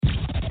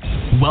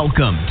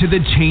Welcome to the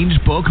Change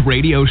Book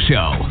Radio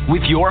Show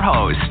with your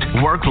host,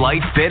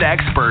 work-life fit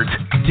expert,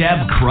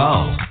 Deb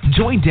Crow.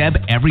 Join Deb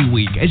every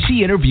week as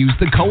she interviews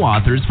the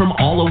co-authors from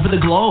all over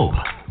the globe.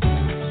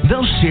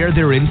 They'll share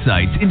their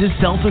insights into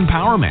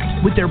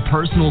self-empowerment with their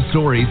personal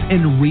stories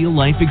and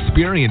real-life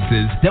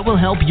experiences that will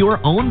help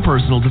your own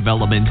personal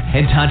development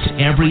and touch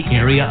every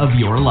area of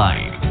your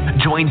life.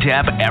 Join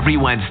Deb every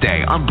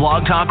Wednesday on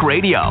Blog Talk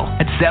Radio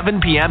at 7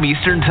 p.m.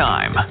 Eastern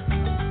Time.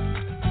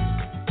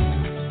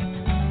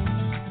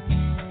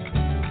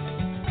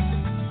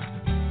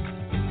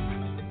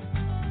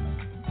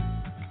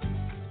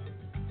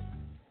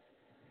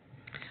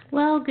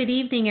 Well, good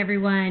evening,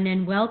 everyone,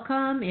 and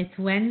welcome. It's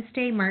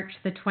Wednesday, March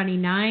the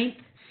 29th,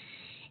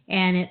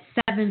 and it's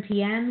 7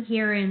 p.m.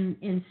 here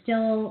in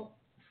still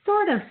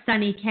sort of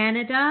sunny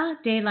Canada,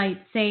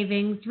 daylight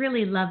savings,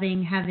 really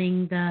loving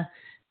having the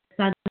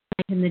sunlight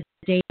in the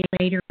day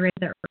later in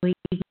the early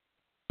evening.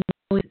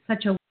 It's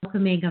such a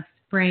welcoming of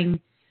spring.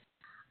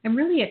 I'm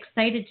really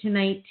excited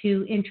tonight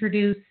to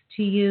introduce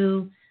to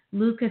you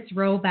Lucas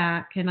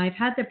Roback, and I've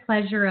had the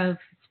pleasure of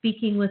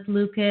speaking with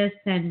Lucas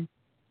and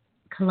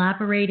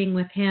collaborating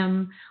with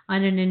him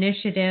on an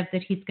initiative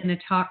that he's going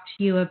to talk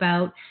to you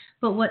about.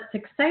 But what's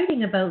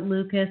exciting about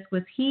Lucas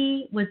was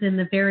he was in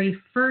the very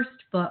first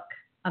book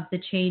of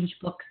the Change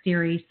Book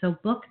series, so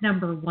book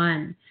number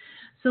 1.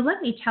 So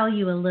let me tell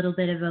you a little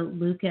bit about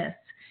Lucas.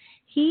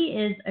 He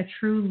is a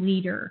true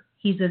leader.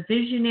 He's a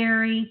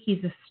visionary.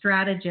 He's a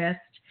strategist.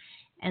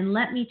 And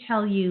let me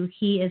tell you,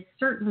 he is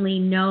certainly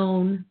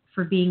known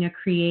for being a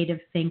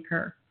creative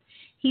thinker.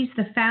 He's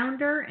the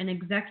founder and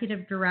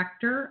executive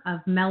director of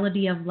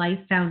Melody of Life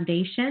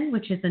Foundation,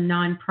 which is a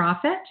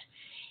nonprofit.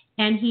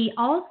 And he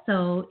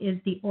also is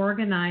the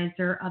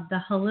organizer of the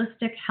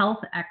Holistic Health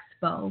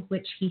Expo,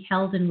 which he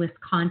held in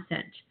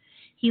Wisconsin.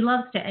 He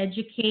loves to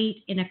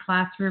educate in a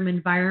classroom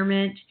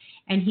environment,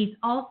 and he's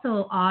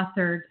also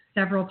authored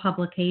several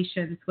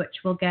publications, which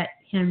we'll get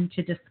him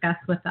to discuss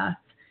with us.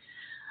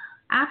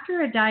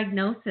 After a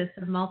diagnosis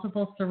of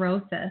multiple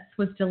sclerosis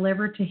was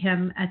delivered to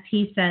him, as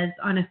he says,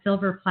 on a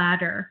silver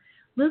platter,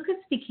 Lucas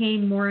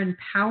became more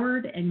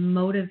empowered and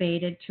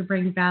motivated to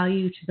bring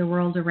value to the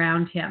world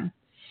around him.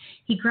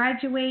 He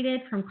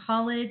graduated from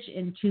college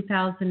in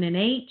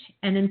 2008,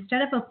 and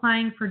instead of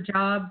applying for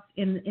jobs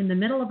in the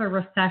middle of a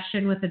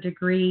recession with a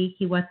degree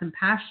he wasn't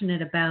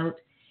passionate about,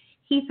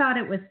 he thought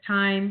it was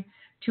time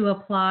to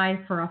apply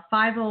for a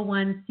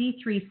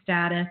 501c3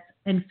 status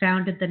and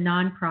founded the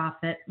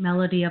nonprofit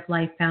Melody of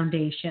Life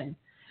Foundation.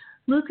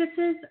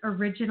 Lucas's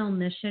original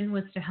mission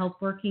was to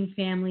help working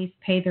families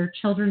pay their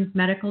children's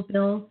medical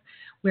bills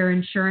where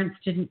insurance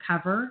didn't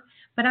cover.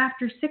 But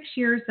after 6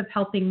 years of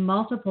helping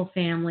multiple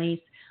families,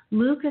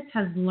 Lucas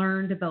has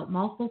learned about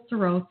multiple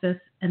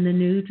sclerosis and the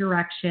new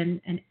direction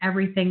and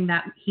everything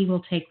that he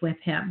will take with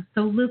him.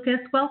 So Lucas,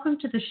 welcome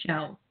to the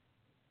show.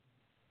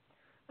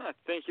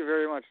 Thank you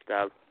very much,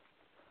 Deb.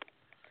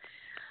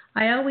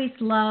 I always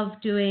love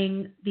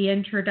doing the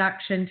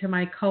introduction to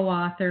my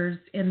co-authors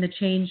in the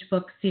Change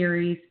Book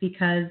series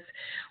because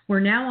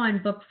we're now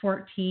on book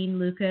 14,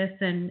 Lucas,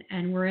 and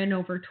we're in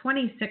over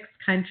 26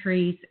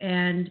 countries,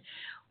 and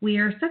we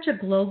are such a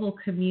global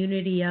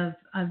community of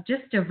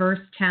just diverse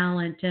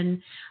talent.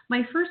 And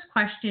my first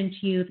question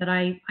to you that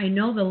I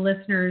know the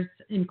listeners,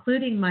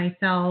 including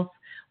myself,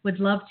 would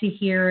love to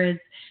hear is,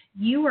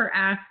 you were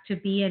asked to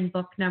be in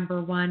book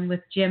number 1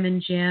 with Jim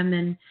and Jim,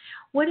 and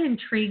what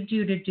intrigued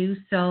you to do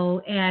so,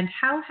 and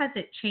how has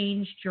it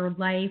changed your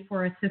life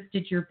or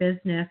assisted your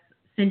business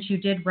since you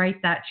did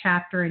write that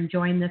chapter and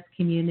join this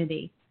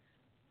community?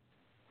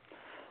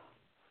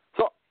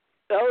 So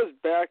that was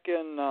back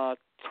in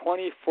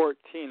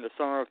 2014, the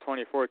summer of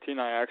 2014.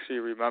 I actually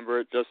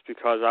remember it just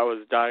because I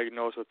was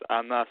diagnosed with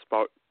MS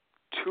about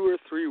 2 or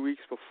 3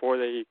 weeks before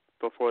they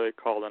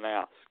called and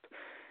asked.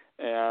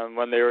 And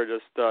when they were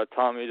just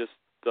telling me just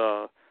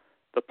the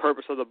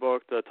purpose of the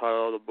book, the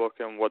title of the book,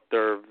 and what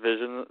their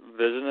vision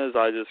is,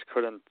 I just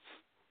couldn't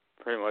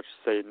pretty much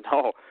say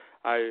no.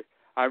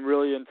 I'm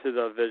really into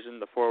the vision,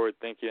 the forward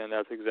thinking, and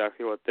that's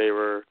exactly what they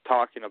were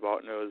talking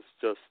about, and it was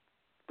just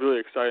really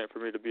exciting for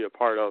me to be a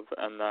part of.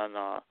 And then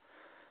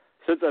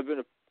since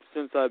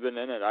I've been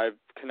in it, I've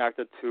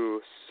connected to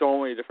so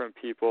many different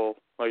people,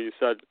 like you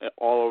said,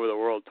 all over the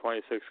world,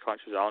 26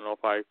 countries. I don't know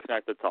if I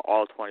connected to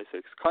all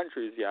 26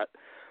 countries yet,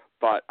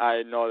 but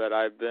I know that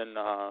I've been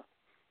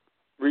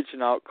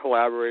reaching out,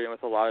 collaborating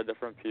with a lot of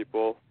different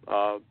people,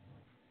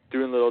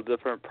 doing little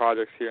different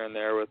projects here and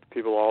there with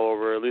people all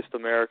over, at least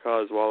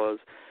America, as well as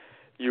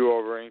you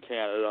over in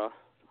Canada,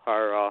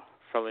 our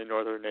friendly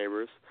northern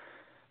neighbors.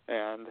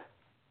 And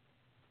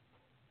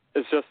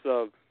it's just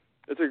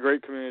it's a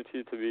great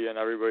community to be in.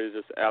 Everybody's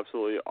just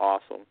absolutely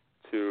awesome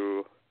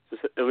to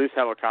just at least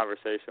have a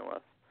conversation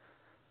with.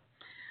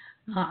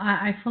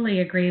 I fully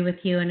agree with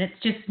you, and it's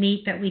just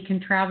neat that we can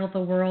travel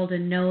the world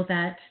and know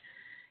that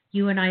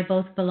you and I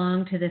both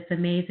belong to this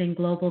amazing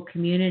global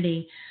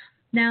community.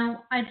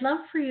 Now, I'd love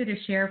for you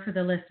to share for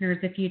the listeners,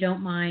 if you don't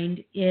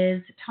mind,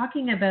 is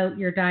talking about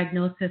your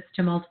diagnosis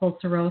to multiple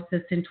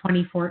sclerosis in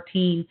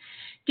 2014.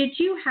 Did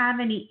you have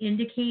any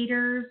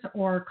indicators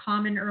or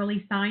common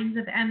early signs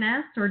of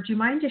MS, or do you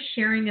mind just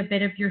sharing a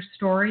bit of your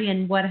story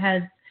and what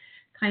has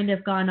kind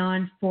of gone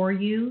on for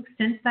you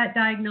since that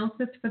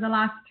diagnosis for the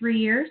last 3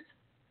 years?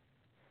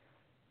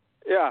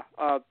 Yeah,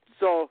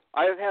 so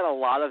I've had a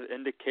lot of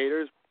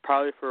indicators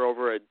probably for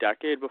over a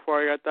decade before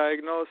I got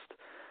diagnosed.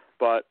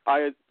 But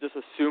I just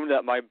assumed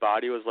that my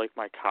body was like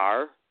my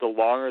car. The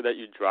longer that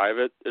you drive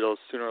it, it'll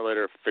sooner or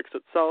later fix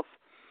itself.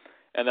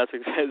 And that's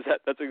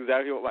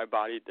exactly what my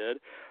body did.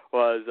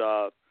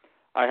 I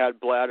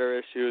had bladder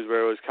issues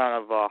where it was kind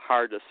of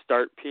hard to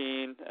start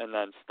peeing and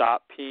then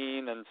stop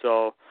peeing, and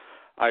so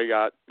I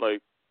got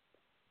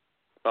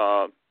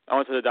I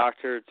went to the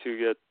doctor to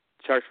get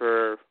checked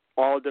for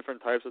all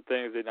different types of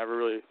things. They never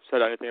really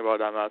said anything about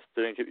MS.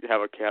 Didn't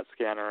have a CAT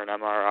scan or an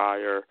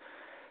MRI or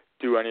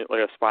do any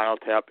a spinal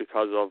tap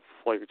because of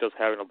just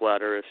having a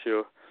bladder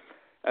issue.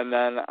 And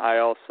then I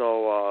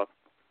also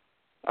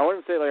I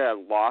wouldn't say I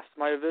lost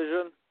my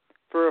vision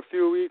for a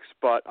few weeks,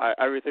 but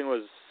everything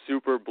was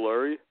super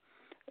blurry,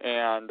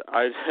 and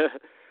I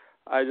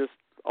just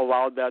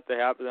allowed that to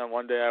happen. And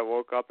one day I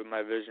woke up and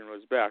my vision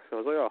was back, so I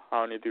was like, oh,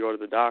 I don't need to go to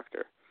the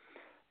doctor.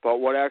 But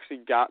what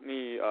actually got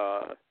me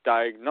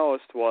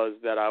diagnosed was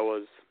that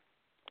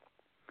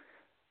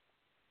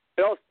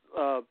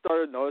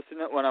started noticing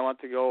it when I went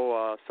to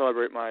go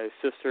celebrate my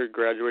sister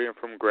graduating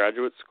from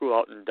graduate school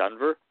out in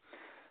Denver.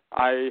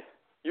 I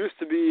used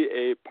to be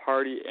a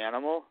party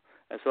animal,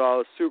 and so I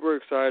was super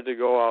excited to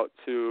go out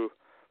to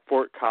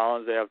Fort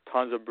Collins. They have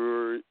tons of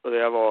breweries. They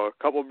have a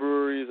couple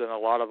breweries and a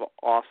lot of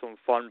awesome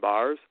fun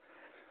bars.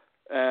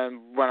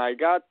 And when I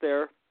got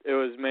there, it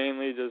was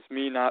mainly just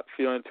me not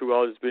feeling too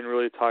well, just being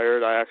really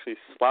tired. I actually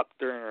slept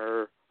during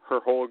her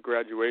whole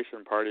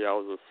graduation party. I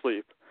was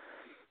asleep.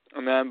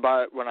 And then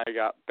when I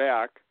got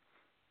back,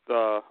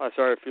 I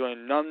started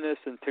feeling numbness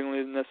and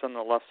tingliness on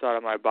the left side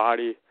of my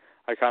body.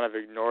 I kind of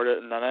ignored it,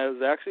 and then I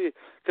was actually,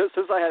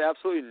 since I had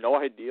absolutely no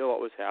idea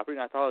what was happening,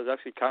 I thought it was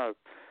actually kind of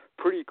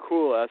pretty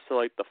cool as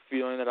to the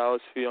feeling that I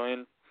was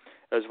feeling,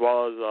 as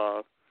well as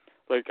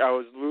I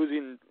was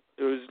losing.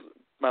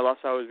 My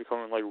left side was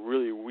becoming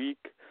really weak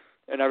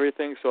and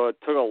everything, so it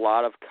took a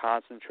lot of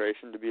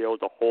concentration to be able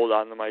to hold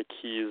on to my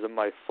keys and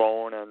my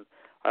phone, and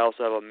I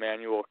also have a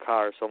manual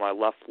car, so my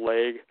left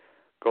leg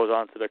goes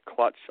onto the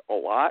clutch a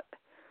lot.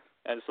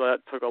 And so that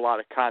took a lot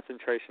of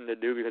concentration to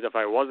do, because if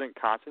I wasn't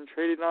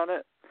concentrating on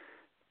it,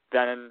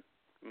 then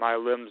my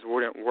limbs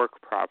wouldn't work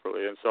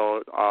properly. And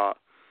so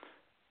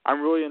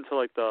I'm really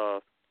into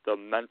the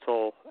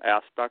mental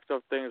aspect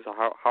of things,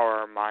 how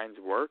our minds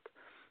work.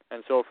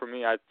 And so for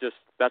me,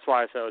 that's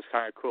why I said it was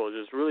kind of cool. It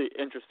was just really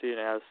interesting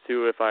as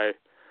to if I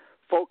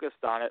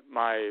focused on it,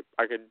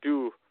 I could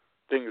do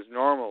things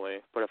normally,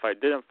 but if I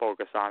didn't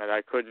focus on it,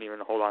 I couldn't even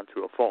hold on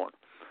to a phone.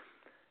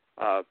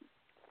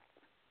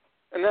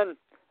 And then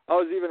I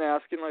was even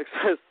asking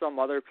some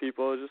other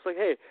people, just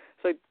hey,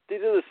 it's these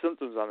are the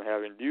symptoms I'm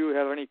having. Do you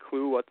have any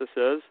clue what this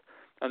is?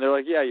 And they're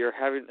like, yeah, you're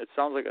having, it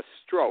sounds like a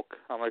stroke.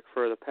 I'm like,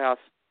 for the past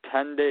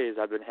 10 days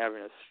I've been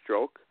having a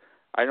stroke.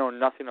 I know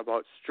nothing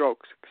about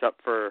strokes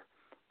except for,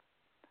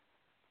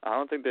 I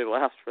don't think they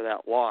last for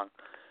that long.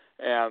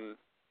 And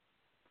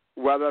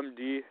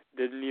WebMD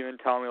didn't even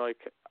tell me,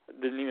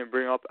 didn't even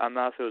bring up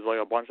MS. It was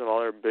a bunch of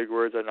other big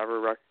words I never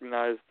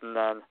recognized. And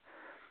then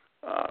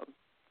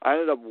I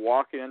ended up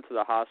walking into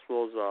the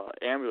hospital's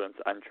ambulance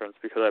entrance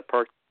because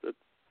it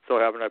so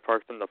happened I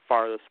parked in the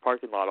farthest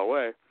parking lot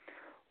away.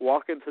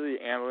 Walk into the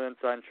ambulance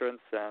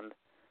entrance, and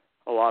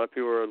a lot of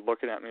people were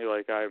looking at me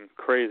like I'm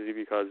crazy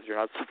because you're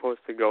not supposed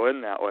to go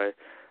in that way.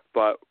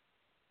 But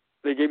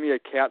they gave me a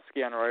CAT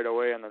scan right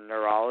away, and the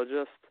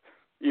neurologist,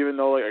 even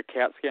though a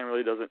CAT scan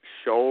really doesn't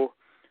show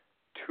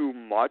too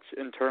much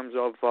in terms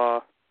of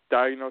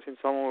diagnosing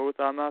someone with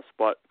MS,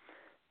 but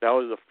that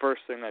was the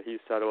first thing that he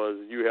said was,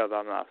 you have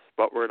MS,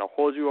 but we're going to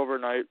hold you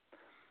overnight,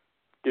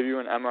 give you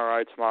an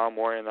MRI tomorrow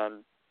morning, and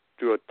then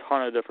do a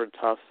ton of different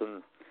tests.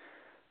 And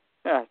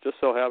yeah, it just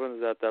so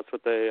happens that that's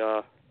what they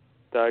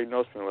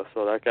diagnosed me with.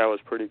 So that guy was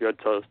pretty good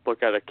to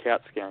look at a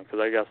CAT scan, because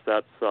I guess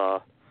that's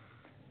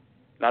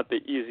not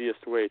the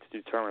easiest way to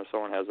determine if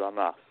someone has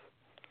MS.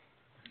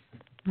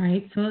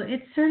 Right. So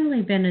it's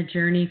certainly been a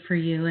journey for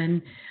you.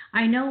 And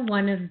I know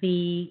one of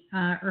the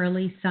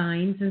early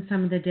signs and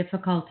some of the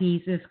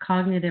difficulties is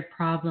cognitive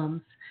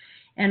problems.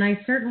 And I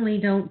certainly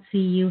don't see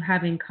you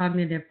having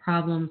cognitive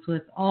problems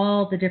with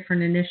all the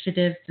different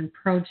initiatives and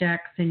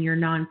projects in your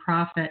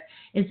nonprofit.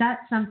 Is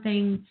that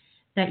something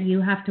that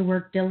you have to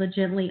work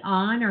diligently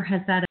on, or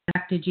has that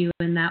affected you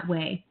in that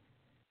way?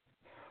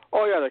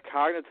 Oh, yeah, the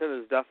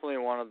cognitive is definitely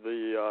one of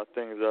the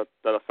things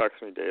that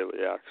affects me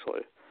daily,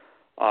 actually.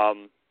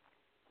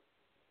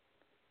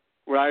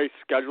 When I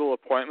schedule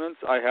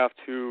appointments, I have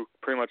to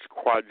pretty much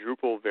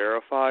quadruple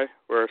verify,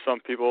 where some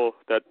people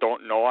that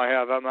don't know I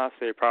have MS,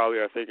 they probably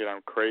are thinking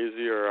I'm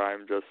crazy or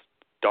I'm just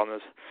dumb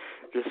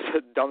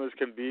as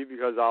can be,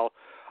 because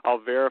I'll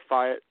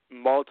verify it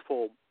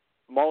multiple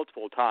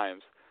multiple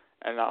times,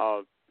 and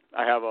I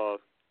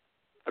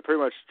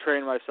pretty much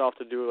train myself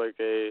to do like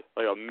a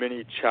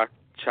mini check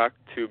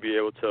to be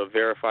able to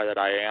verify that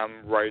I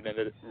am writing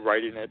it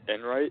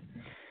in right.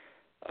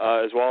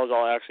 As well as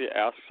I'll actually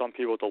ask some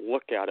people to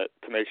look at it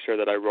to make sure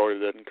that I wrote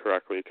it in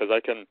correctly, because I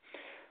can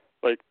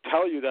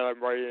tell you that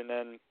I'm writing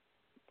in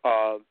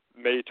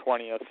May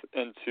 20th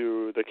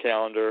into the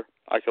calendar.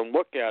 I can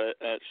look at it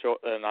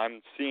and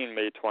I'm seeing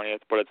May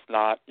 20th, but it's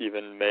not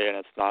even May and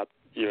it's not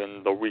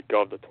even the week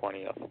of the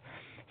 20th.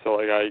 So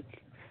I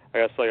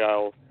guess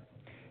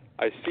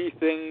I see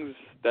things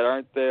that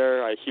aren't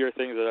there. I hear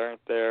things that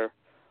aren't there.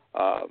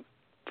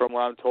 From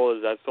what I'm told,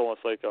 is that's almost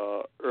like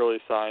early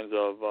signs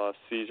of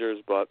seizures.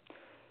 But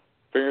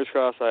fingers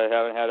crossed, I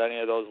haven't had any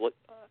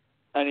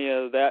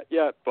of that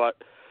yet. But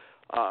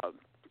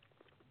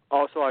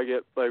also, I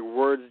get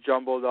words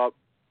jumbled up,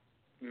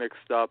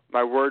 mixed up.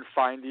 My word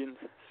finding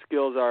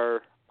skills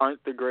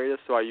aren't the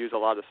greatest, so I use a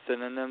lot of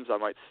synonyms. I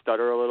might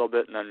stutter a little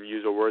bit and then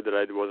use a word that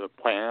I wasn't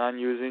planning on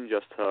using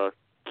just to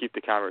keep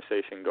the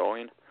conversation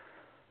going.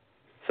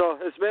 So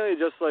it's mainly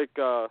just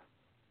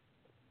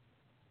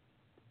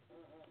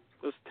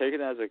just take it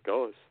as it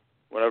goes.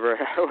 Whatever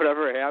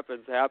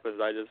happens.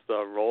 I just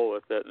roll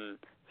with it and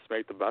just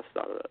make the best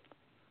out of it.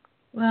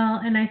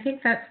 Well, and I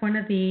think that's one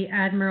of the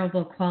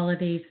admirable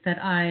qualities that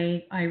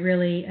I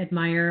really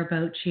admire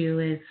about you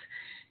is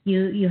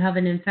you have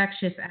an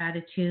infectious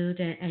attitude,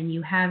 and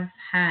you have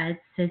had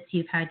since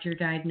you've had your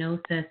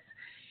diagnosis.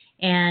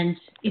 And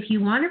if you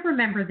want to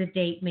remember the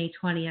date, May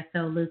 20th,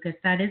 though, Lucas,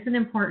 that is an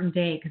important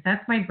day because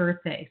that's my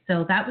birthday.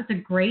 So that was a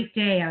great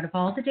day. Out of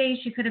all the days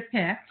you could have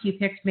picked, you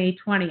picked May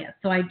 20th.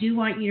 So I do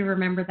want you to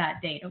remember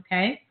that date,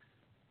 okay?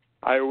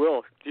 I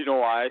will. Do you know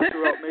why I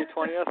threw out May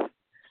 20th?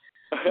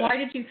 Why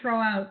did you throw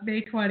out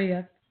May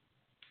 20th?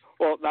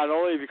 Well, not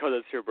only because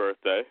it's your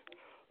birthday,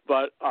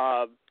 but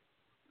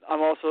I'm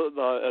also,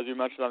 as you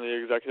mentioned, I'm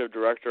the executive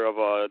director of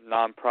a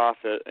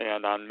nonprofit,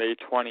 and on May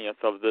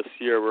 20th of this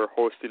year, we're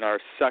hosting our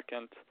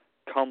second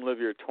Come Live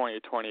Your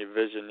 2020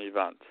 Vision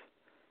event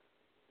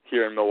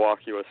here in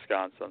Milwaukee,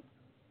 Wisconsin.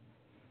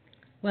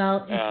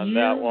 Well, if and you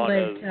that one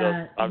would, is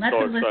just, I'm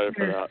so excited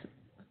for that.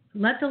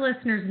 Let the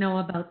listeners know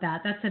about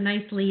that. That's a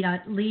nice lead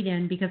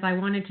in because I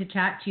wanted to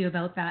chat to you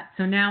about that.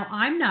 So now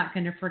I'm not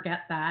going to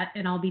forget that,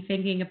 and I'll be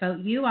thinking about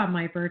you on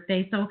my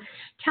birthday. So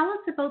tell us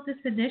about this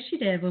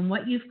initiative and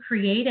what you've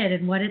created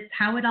and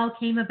how it all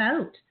came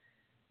about.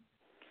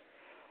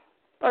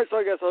 All right, so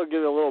I guess I'll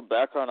give you a little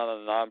background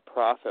on the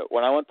nonprofit.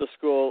 When I went to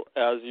school,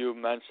 as you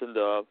mentioned,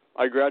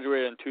 I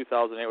graduated in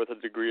 2008 with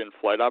a degree in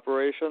flight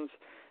operations.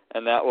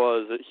 And that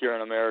was here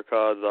in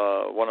America,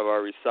 one of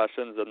our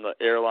recessions, and the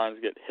airlines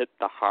get hit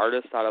the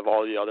hardest out of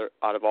all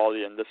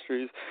the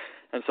industries,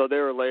 and so they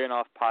were laying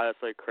off pilots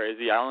like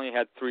crazy. I only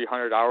had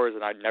 300 hours,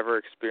 and I'd never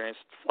experienced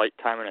flight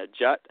time in a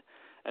jet,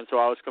 and so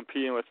I was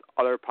competing with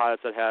other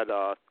pilots that had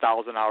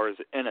 1,000 hours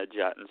in a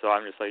jet, and so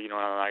I'm just like, I'm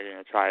not going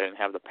to try it and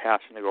have the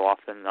passion to go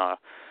off and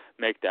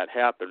make that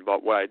happen.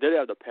 But what I did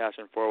have the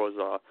passion for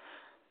was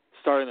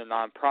starting a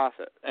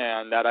nonprofit,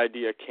 and that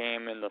idea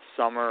came in the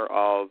summer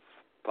of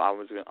I'll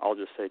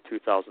just say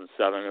 2007.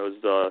 It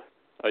was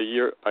a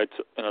year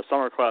in a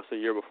summer class a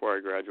year before I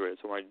graduated,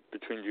 so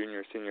between junior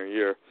and senior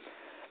year,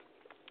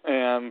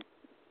 and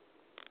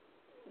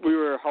we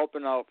were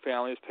helping out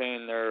families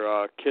paying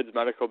their kids'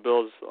 medical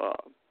bills,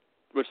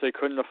 which they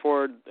couldn't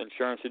afford,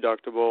 insurance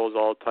deductibles,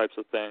 all types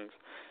of things.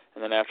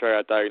 And then after I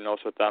got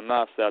diagnosed with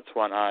MS, that's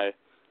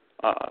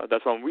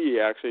when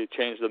we actually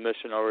changed the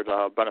mission over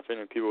to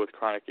benefiting people with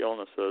chronic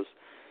illnesses,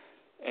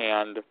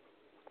 and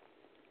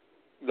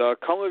the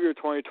Come Live Your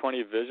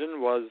 2020 vision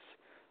was,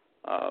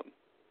 I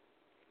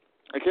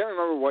can't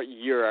remember what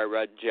year I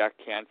read Jack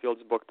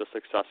Canfield's book, The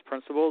Success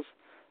Principles,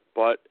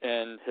 but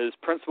in his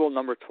principle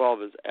number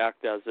 12 is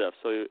act as if.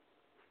 So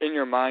in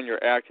your mind,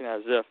 you're acting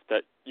as if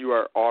that you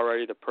are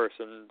already the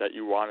person that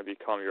you want to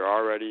become. You have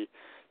already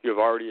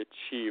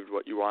achieved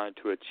what you wanted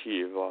to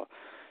achieve.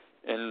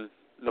 In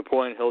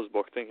Napoleon Hill's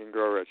book, Think and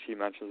Grow Rich, he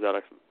mentions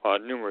that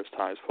numerous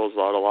times, pulls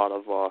out a lot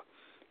of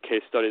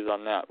case studies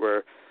on that,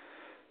 where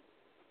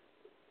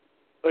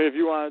if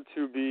you wanted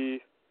to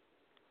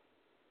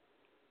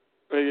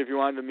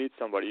meet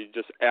somebody, you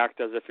just act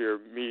as if you're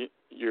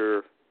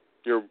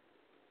your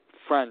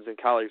friends and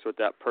colleagues with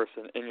that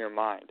person in your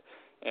mind,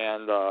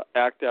 and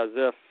act as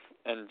if.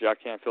 In Jack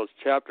Canfield's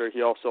chapter,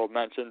 he also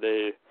mentioned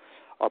a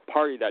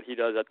party that he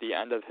does at the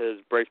end of his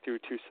Breakthrough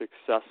to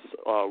Success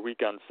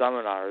weekend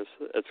seminars.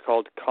 It's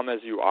called Come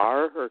As You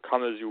Are or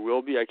Come As You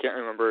Will Be. I can't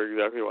remember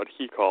exactly what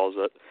he calls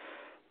it,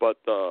 but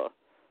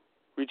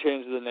we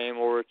changed the name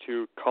over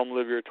to Come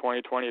Live Your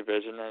 2020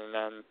 Vision, and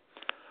then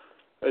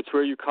it's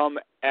where you come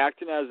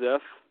acting as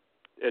if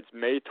it's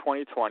May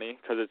 2020,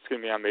 because it's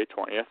going to be on May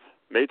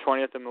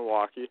 20th in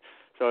Milwaukee.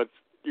 So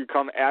you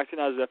come acting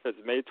as if it's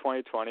May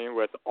 2020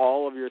 with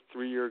all of your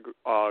 3-year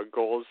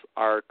goals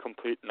are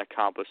complete and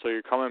accomplished. So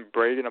you're coming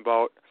bragging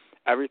about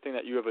everything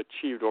that you have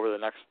achieved over the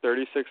next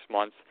 36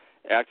 months,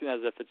 acting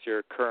as if it's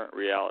your current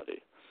reality.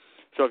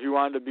 So if you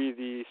wanted to be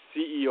the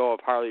CEO of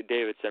Harley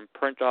Davidson,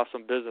 print off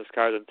some business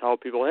cards and tell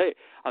people, hey,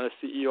 I'm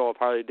the CEO of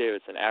Harley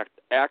Davidson.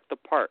 Act the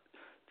part.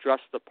 Dress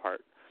the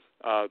part.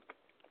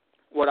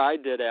 What I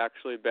did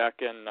actually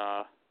back in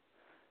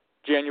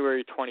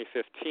January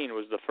 2015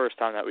 was the first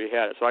time that we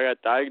had it. So I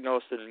got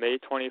diagnosed in May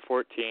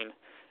 2014,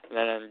 and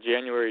then in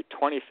January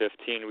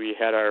 2015 we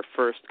had our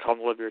first Come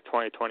Live Your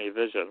 2020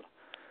 vision.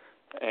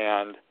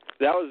 And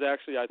that was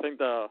actually, I think,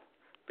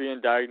 being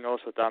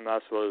diagnosed with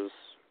MS was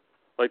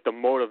like the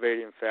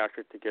motivating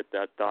factor to get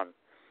that done.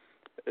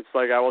 It's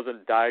like I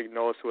wasn't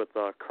diagnosed with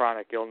a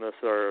chronic illness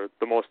or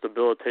the most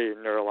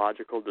debilitating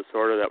neurological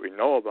disorder that we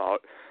know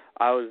about.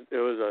 It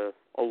was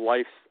a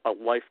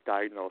life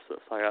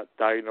diagnosis. I got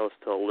diagnosed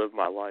to live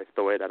my life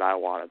the way that I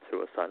wanted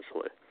to,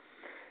 essentially.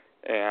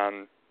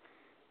 And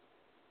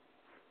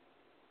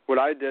what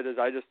I did is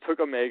I just took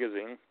a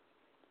magazine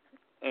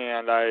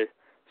and I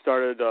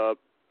started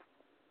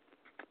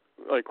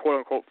like quote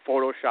unquote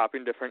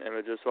photoshopping different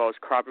images. So I was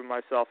cropping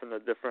myself into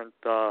different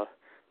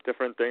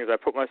things. I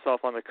put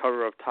myself on the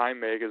cover of Time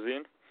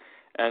magazine,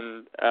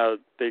 and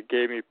they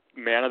gave me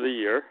Man of the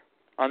Year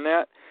on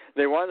that.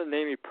 They wanted to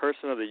name me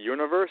Person of the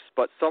Universe,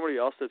 but somebody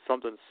else did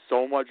something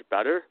so much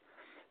better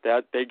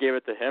that they gave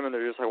it to him, and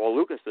they're just like, well,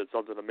 Lucas did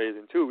something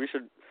amazing too.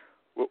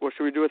 What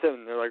should we do with him?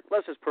 And they're like,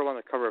 let's just put him on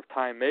the cover of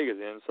Time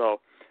magazine. So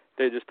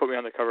they just put me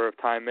on the cover of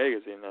Time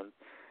magazine, and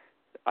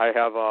I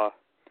have a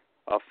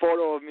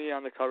photo of me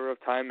on the cover of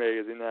Time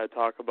magazine that I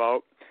talk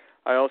about.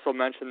 I also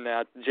mentioned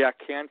that Jack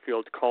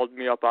Canfield called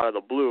me up out of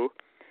the blue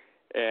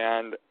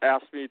and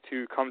asked me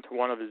to come to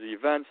one of his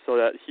events so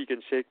that he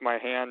can shake my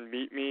hand,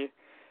 meet me.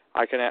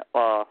 We're gonna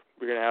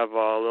have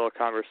a little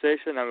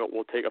conversation, and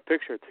we'll take a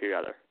picture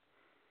together.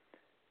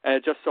 And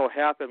it just so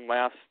happened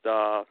last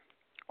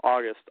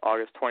August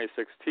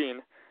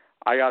 2016,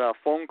 I got a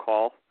phone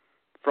call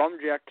from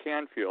Jack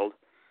Canfield,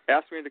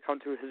 asked me to come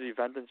to his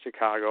event in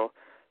Chicago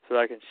so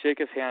that I can shake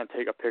his hand and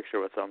take a picture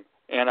with him,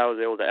 and I was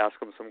able to ask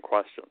him some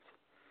questions.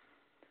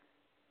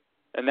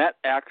 And that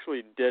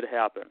actually did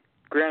happen.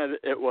 Granted,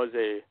 it was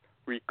a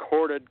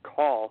recorded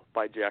call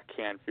by Jack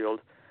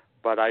Canfield,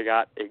 but I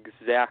got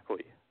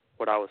exactly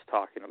what I was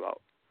talking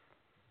about.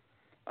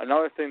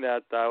 Another thing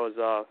that I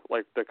was,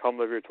 like the Come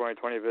Live Your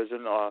 2020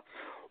 vision,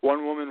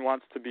 one woman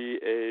wants to be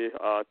a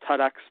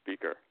TEDx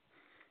speaker.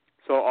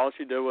 So all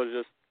she did was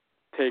just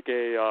take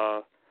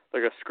a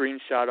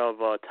screenshot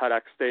of a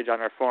TEDx stage on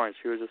her phone.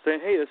 She was just saying,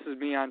 hey, this is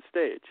me on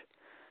stage.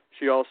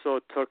 She also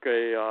took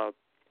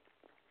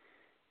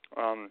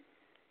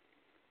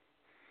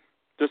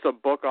just a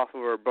book off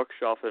of her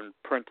bookshelf and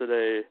printed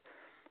a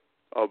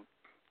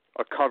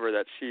cover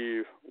that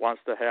she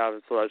wants to have,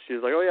 so that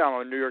she's like, oh yeah,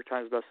 I'm a New York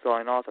Times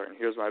best-selling author, and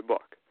here's my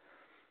book.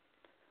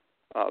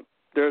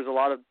 There's a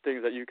lot of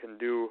things that you can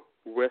do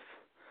with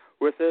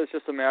it. It's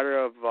just a matter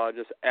of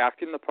just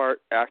acting the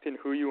part, acting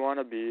who you want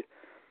to be,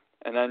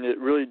 and then it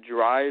really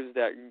drives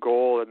that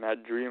goal and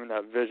that dream and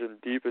that vision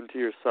deep into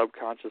your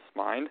subconscious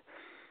mind.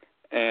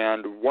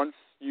 And once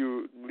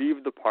you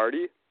leave the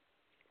party,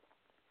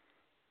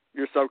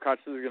 your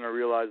subconscious is going to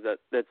realize that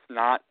that's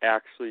not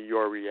actually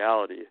your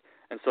reality.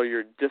 And so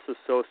you're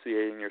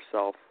disassociating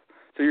yourself.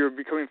 So you're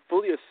becoming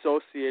fully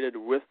associated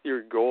with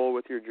your goal,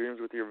 with your dreams,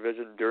 with your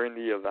vision during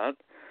the event.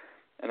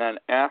 And then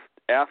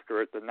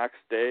after it, the next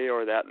day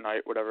or that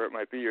night, whatever it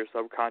might be, your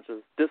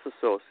subconscious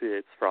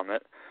disassociates from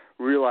it,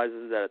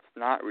 realizes that it's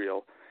not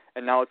real.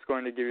 And now it's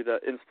going to give you the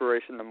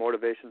inspiration, the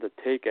motivation to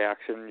take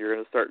action. You're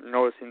going to start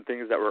noticing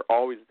things that were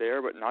always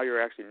there, but now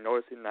you're actually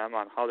noticing them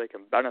on how they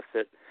can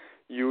benefit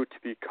you to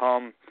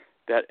become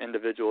that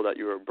individual that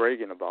you were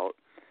bragging about.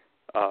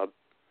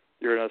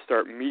 You're going to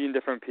start meeting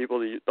different people.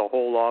 The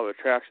whole law of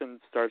attraction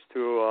starts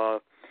to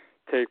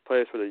take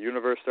place, where the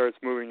universe starts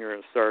moving. You're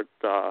going to start...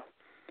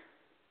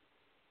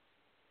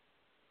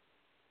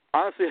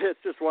 honestly, it's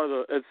just one of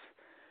the...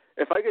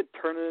 If I could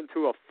turn it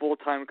into a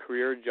full-time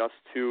career just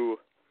to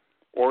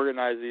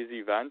organize these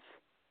events,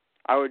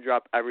 I would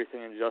drop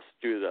everything and just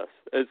do this.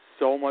 It's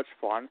so much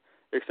fun,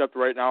 except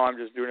right now I'm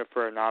just doing it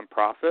for a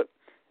nonprofit,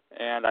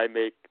 and I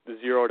make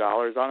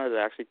 $0 on it. It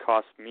actually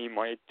costs me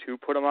money to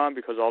put them on,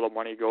 because all the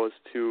money goes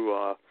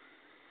to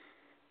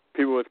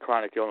people with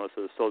chronic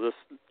illnesses. So this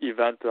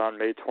event on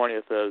May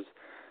 20th is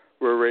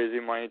we're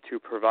raising money to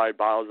provide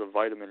bottles of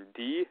vitamin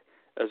D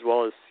as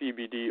well as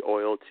CBD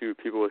oil to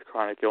people with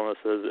chronic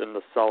illnesses in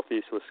the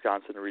southeast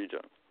Wisconsin region.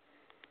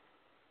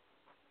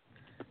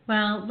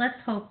 Well, let's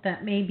hope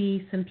that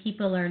maybe some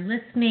people are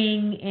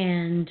listening,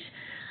 and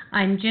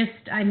I'm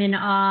in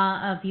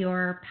awe of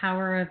your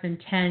power of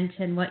intent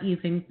and what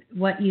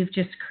you've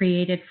just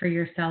created for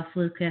yourself,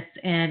 Lucas.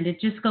 And it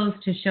just goes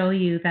to show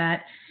you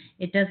that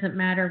it doesn't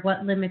matter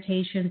what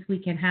limitations we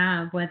can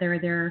have, whether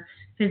they're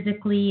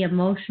physically,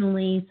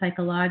 emotionally,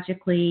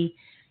 psychologically.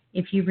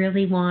 If you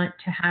really want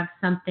to have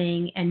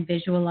something and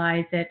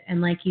visualize it,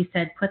 and like you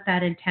said, put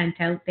that intent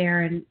out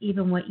there, and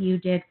even what you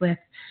did with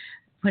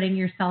putting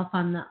yourself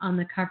on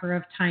the cover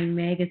of Time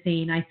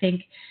magazine, I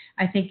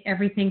think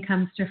everything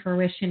comes to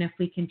fruition if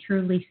we can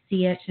truly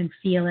see it and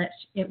feel it.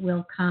 It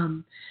will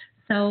come.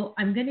 So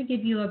I'm going to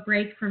give you a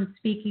break from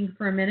speaking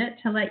for a minute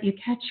to let you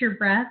catch your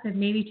breath and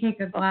maybe take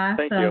a glass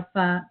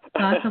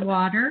of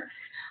water.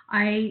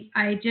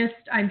 I'm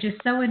just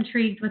so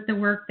intrigued with the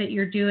work that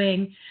you're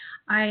doing.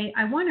 I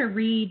want to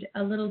read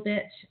a little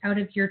bit out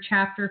of your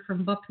chapter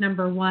from book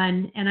number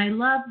 1, and I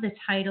love the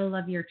title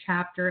of your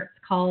chapter.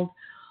 It's called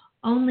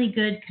Only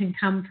Good Can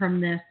Come From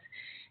This.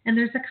 And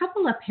there's a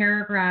couple of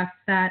paragraphs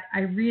that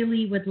I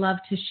really would love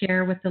to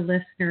share with the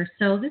listener.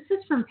 So this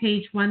is from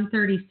page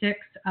 136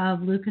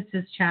 of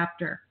Lucas's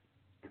chapter.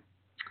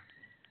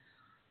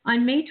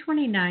 On May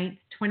 29th,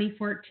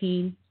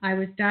 2014, I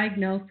was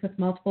diagnosed with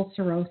multiple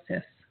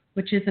sclerosis,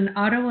 which is an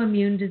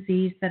autoimmune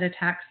disease that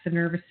attacks the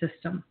nervous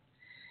system.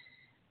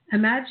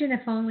 Imagine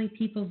if only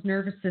people's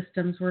nervous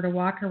systems were to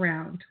walk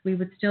around. We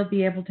would still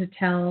be able to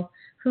tell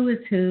who is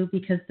who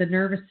because the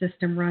nervous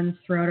system runs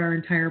throughout our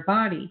entire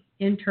body,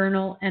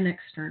 internal and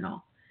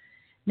external.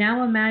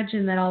 Now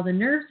imagine that all the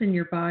nerves in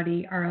your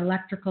body are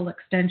electrical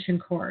extension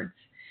cords.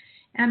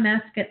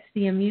 MS gets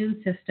the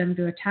immune system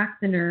to attack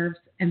the nerves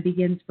and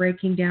begins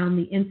breaking down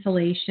the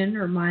insulation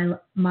or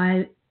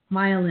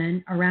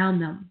myelin around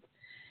them.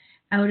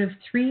 Out of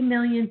 3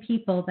 million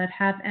people that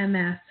have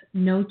MS,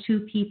 no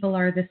 2 people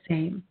are the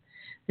same.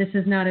 This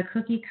is not a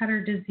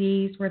cookie-cutter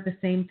disease where the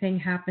same thing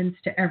happens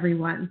to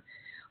everyone.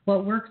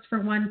 What works for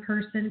one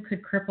person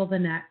could cripple the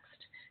next.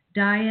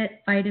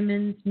 Diet,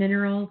 vitamins,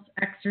 minerals,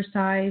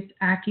 exercise,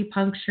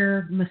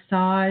 acupuncture,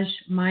 massage,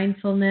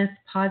 mindfulness,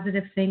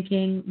 positive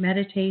thinking,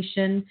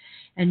 meditation,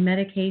 and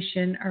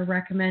medication are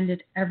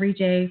recommended every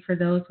day for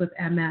those with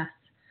MS.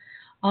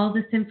 All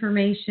this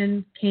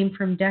information came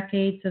from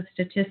decades of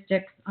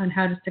statistics on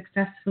how to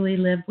successfully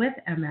live with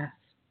MS.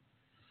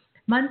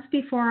 Months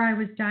before I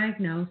was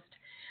diagnosed,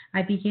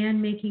 I began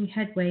making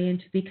headway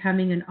into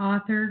becoming an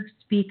author,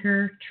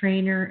 speaker,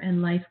 trainer, and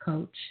life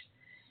coach.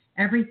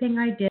 Everything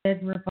I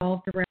did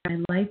revolved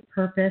around my life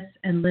purpose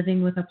and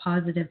living with a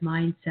positive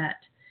mindset.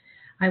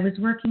 I was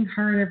working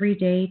hard every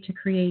day to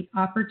create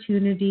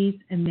opportunities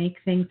and make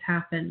things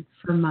happen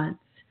for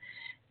months.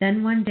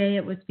 Then one day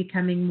it was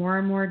becoming more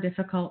and more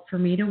difficult for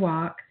me to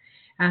walk.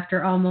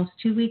 After almost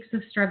 2 weeks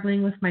of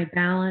struggling with my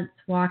balance,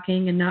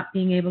 walking, and not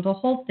being able to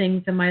hold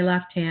things in my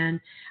left hand,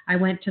 I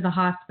went to the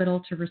hospital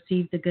to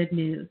receive the good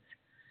news.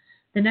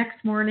 The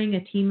next morning,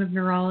 a team of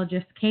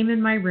neurologists came in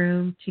my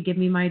room to give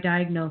me my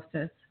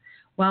diagnosis.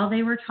 While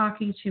they were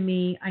talking to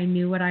me, I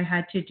knew what I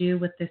had to do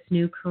with this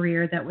new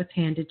career that was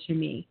handed to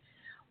me.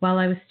 While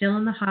I was still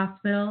in the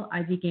hospital,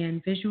 I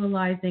began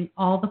visualizing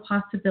all the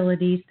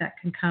possibilities that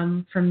can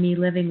come from me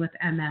living with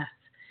MS.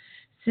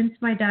 Since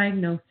my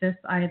diagnosis,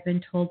 I have been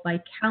told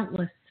by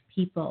countless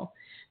people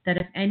that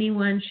if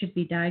anyone should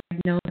be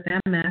diagnosed with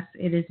MS,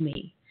 it is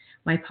me.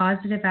 My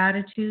positive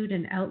attitude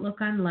and outlook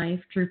on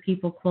life drew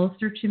people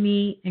closer to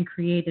me and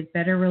created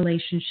better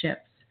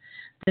relationships.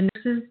 The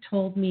nurses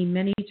told me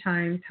many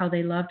times how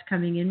they loved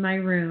coming in my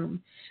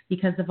room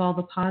because of all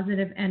the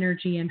positive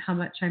energy and how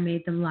much I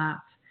made them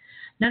laugh.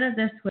 None of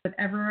this would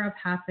ever have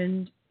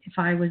happened if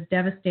I was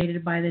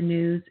devastated by the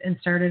news and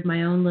started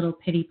my own little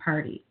pity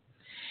party.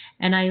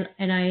 And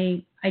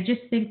I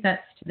just think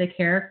that's the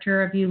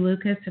character of you,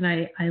 Lucas, and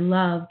I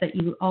love that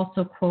you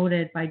also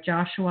quoted by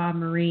Joshua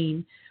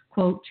Marine,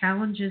 quote,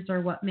 "Challenges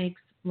are what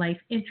makes life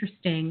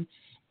interesting,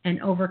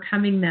 and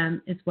overcoming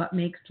them is what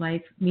makes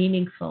life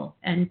meaningful,"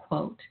 end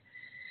quote.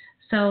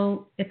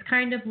 So it's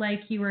kind of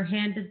like you were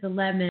handed the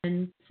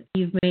lemons,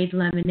 you've made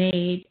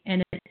lemonade,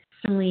 and it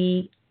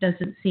certainly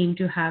doesn't seem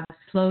to have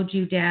slowed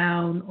you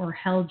down or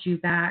held you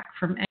back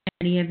from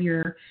any of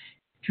your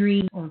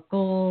dreams or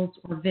goals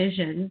or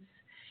visions.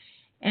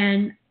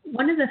 And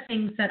one of the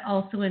things that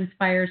also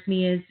inspires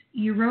me is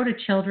you wrote a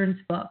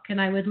children's book,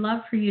 and I would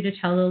love for you to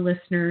tell the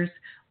listeners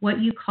what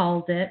you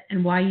called it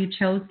and why you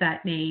chose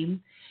that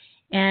name,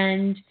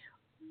 and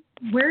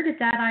where did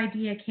that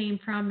idea came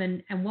from,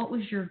 and what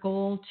was your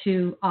goal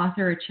to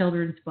author a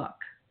children's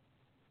book?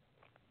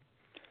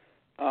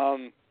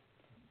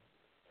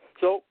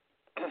 So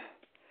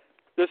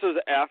this was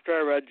after I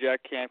read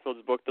Jack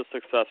Canfield's book, The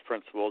Success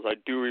Principles. I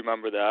do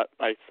remember that.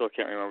 I still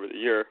can't remember the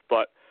year,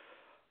 but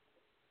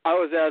I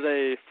was at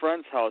a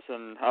friend's house,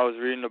 and I was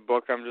reading a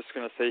book. I'm just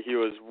going to say he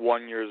was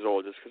 1 year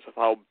old, just because of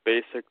how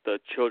basic the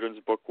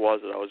children's book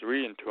was that I was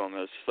reading to him.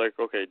 It was just like,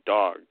 okay,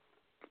 dog,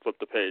 flip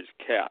the page,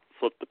 cat,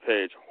 flip the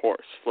page,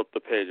 horse, flip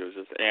the page. It was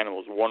just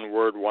animals, one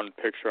word, one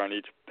picture on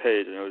each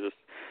page, and it was just,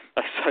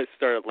 I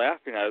started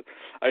laughing. I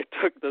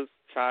took this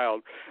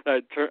child,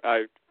 and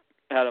I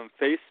had him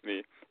face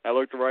me. I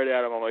looked right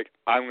at him. I'm like,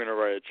 I'm going to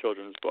write a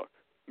children's book,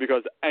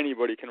 because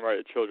anybody can write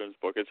a children's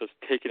book. It's just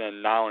taking a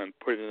noun and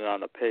putting it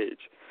on a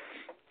page.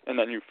 And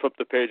then you flip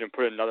the page and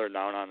put another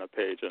noun on the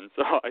page. And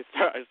so I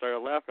started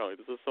laughing. Like,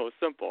 this is so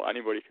simple.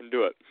 Anybody can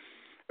do it.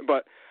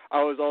 But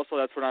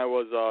that's when I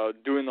was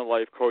doing the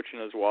life coaching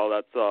as well.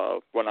 That's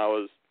when I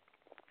was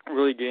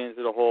really getting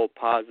into the whole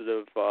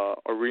positive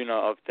arena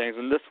of things.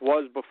 And this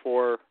was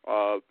before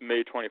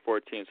May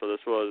 2014. So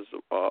this was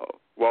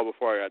well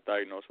before I got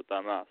diagnosed with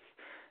MS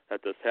that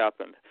this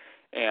happened.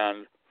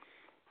 And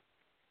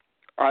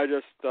I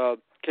just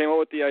came up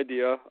with the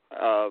idea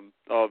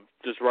of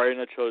just writing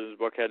a children's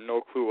book. Had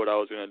no clue what I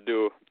was going to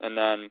do. And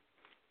then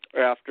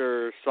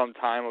after some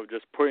time of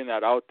just putting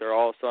that out there,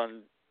 all of a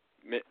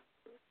sudden,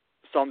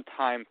 some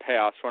time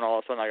passed when all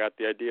of a sudden I got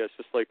the idea. It's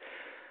just like,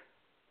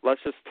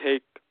 let's just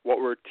take what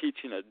we're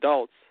teaching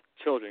adults,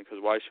 children, because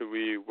why should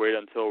we wait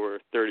until we're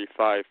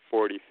 35,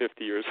 40,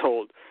 50 years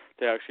old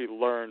to actually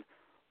learn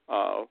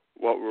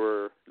what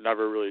we're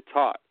never really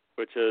taught,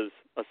 which is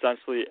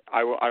essentially,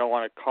 I don't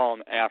want to call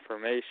them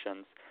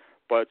affirmations,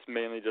 but it's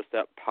mainly just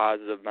that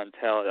positive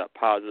mentality, that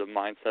positive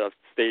mindset of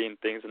stating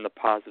things in the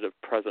positive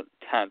present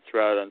tense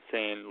rather than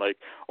saying like,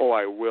 oh,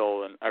 I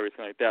will and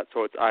everything like that.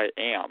 So it's I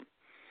am.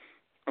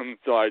 And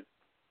so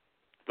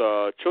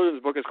the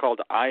children's book is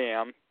called I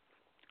Am,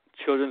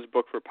 Children's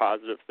Book for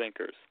Positive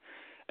Thinkers.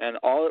 And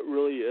all it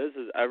really is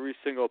every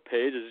single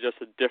page is just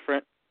a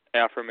different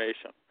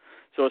affirmation.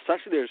 So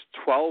essentially there's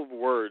 12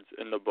 words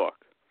in the book.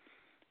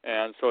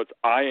 And so it's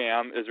I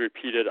am is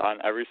repeated on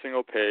every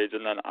single page,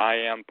 and then I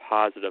am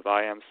positive,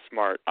 I am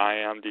smart, I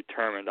am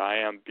determined, I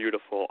am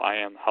beautiful, I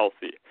am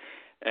healthy.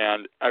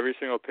 And every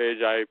single page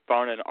I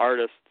found an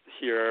artist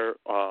here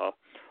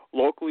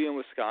locally in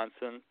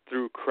Wisconsin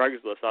through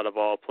Craigslist out of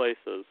all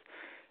places.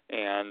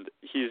 And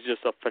he's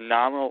just a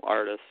phenomenal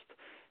artist.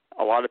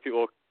 A lot of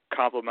people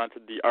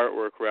complimented the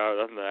artwork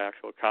rather than the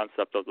actual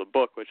concept of the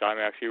book, which I'm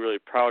actually really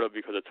proud of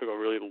because it took a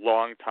really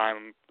long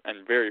time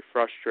and very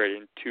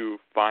frustrating to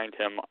find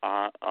him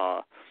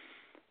to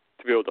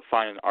be able to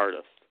find an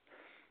artist.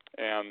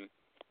 And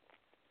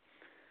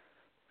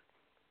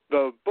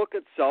the book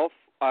itself,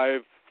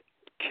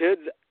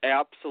 kids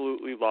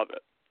absolutely love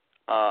it.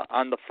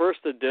 On the first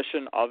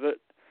edition of it,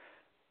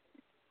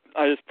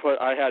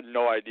 I had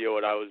no idea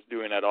what I was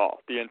doing at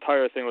all. The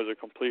entire thing was a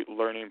complete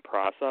learning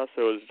process.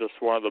 It was just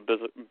one of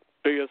the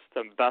biggest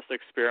and best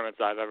experiments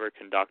I've ever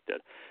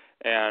conducted.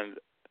 And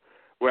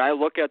when I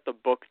look at the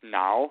book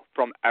now,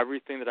 from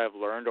everything that I've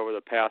learned over the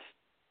past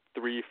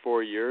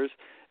 3-4 years,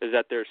 is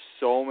that there's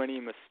so many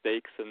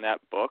mistakes in that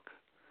book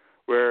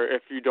where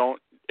if you don't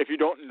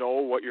know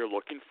what you're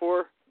looking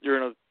for, you're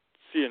going to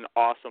see an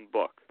awesome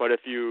book. But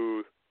if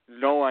you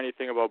know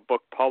anything about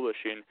book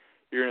publishing,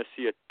 you're going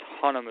to see a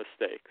ton of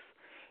mistakes.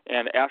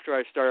 And after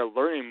I started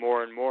learning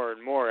more and more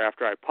and more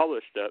after I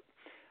published it,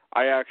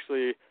 I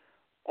actually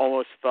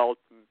almost felt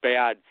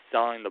bad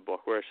selling the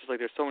book, where it's just like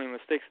there's so many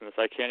mistakes in this,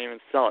 I can't even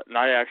sell it. And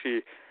I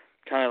actually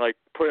kind of like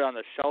put it on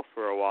the shelf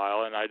for a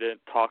while, and I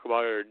didn't talk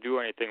about it or do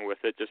anything with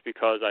it just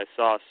because I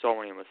saw so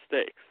many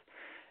mistakes.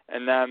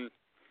 And then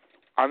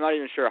I'm not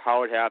even sure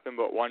how it happened,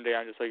 but one day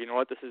I'm just like, you know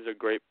what, this is a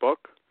great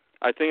book.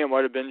 I think it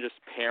might have been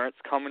just parents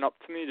coming up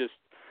to me, just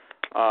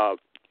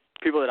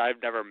people that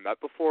I've never met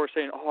before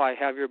saying, oh, I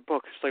have your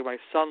book. It's like my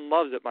son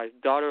loves it. My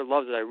daughter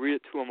loves it. I read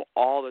it to him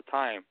all the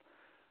time.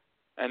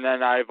 And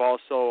then I've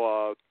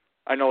also,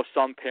 I know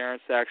some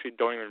parents that actually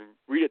don't even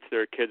read it to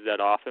their kids that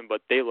often, but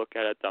they look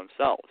at it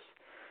themselves.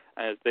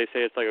 And they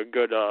say it's like a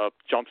good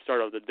jump start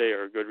of the day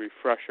or a good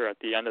refresher at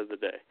the end of the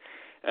day.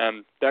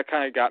 And that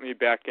kind of got me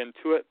back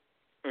into it.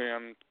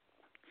 And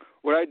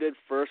what I did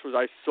first was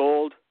I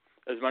sold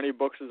as many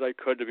books as I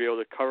could to be able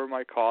to cover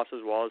my costs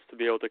as well as to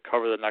be able to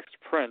cover the next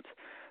print.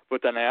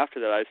 But then after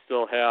that, I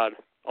still had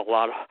a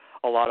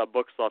lot of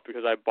books left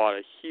because I bought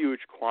a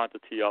huge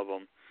quantity of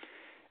them.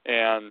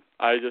 And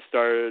I just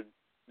started,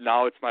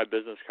 now it's my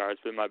business card.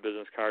 It's been my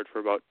business card for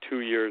about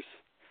 2 years.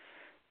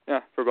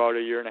 Yeah, for about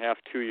 1.5 years,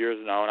 2 years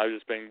now. And I've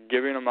just been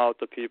giving them out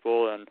to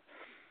people. And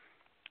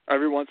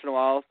every once in a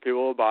while,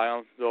 people will buy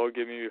them. They'll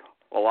give me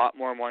a lot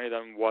more money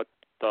than what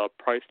the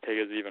price tag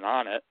is even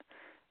on it.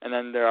 And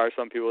then there are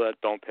some people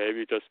that don't pay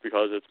me just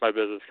because it's my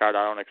business card.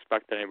 I don't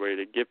expect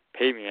anybody to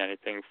pay me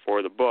anything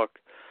for the book.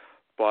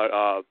 But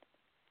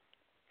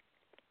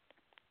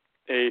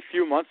a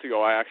few months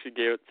ago, I actually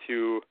gave it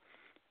to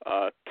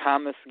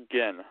Thomas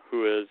Ginn,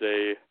 who is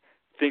a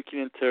Thinking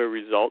into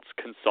Results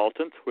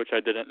consultant, which I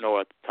didn't know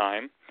at the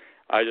time.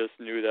 I just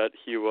knew that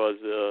he was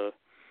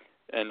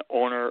an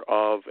owner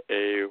of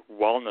a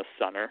wellness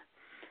center,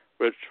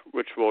 which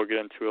we'll get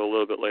into a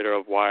little bit later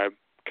of why I'm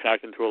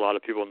connecting to a lot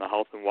of people in the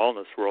health and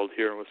wellness world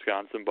here in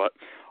Wisconsin. But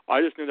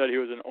I just knew that he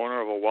was an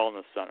owner of a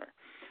wellness center.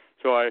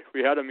 So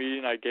we had a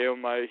meeting. I gave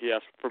him he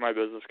asked for my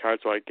business card,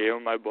 so I gave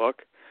him my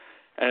book.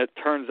 And it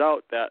turns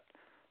out that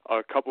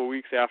a couple of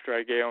weeks after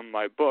I gave him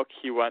my book,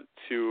 he went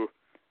to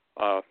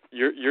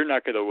your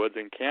neck of the woods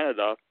in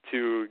Canada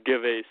to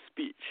give a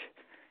speech.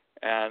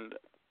 And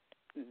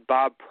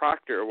Bob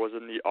Proctor was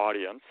in the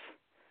audience.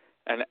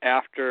 And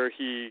after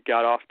he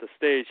got off the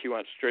stage, he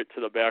went straight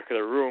to the back of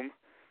the room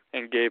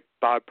and gave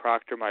Bob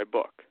Proctor my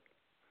book.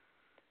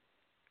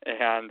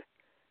 And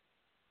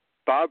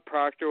Bob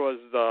Proctor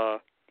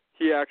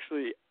he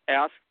actually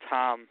asked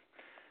Tom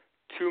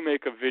to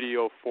make a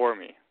video for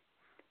me.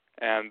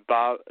 And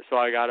so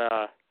I got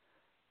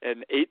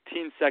an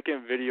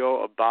 18-second video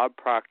of Bob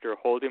Proctor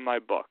holding my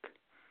book.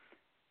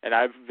 And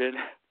I've been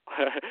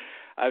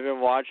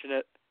watching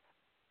it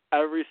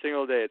every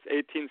single day.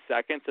 It's 18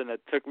 seconds, and it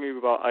took me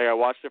I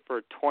watched it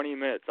for 20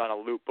 minutes on a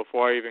loop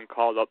before I even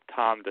called up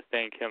Tom to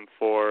thank him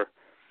for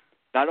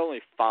not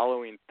only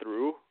following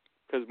through,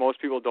 because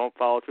most people don't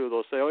follow through.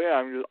 They'll say, "Oh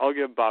yeah, I'll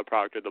give Bob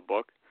Proctor the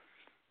book."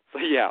 So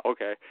yeah,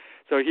 okay.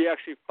 So he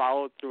actually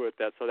followed through with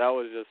that. So that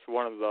was just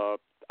one of the.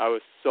 I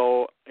was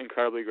so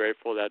incredibly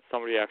grateful that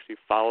somebody actually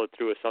followed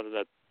through with something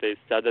that they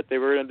said that they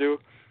were going to do,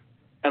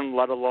 and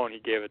let alone he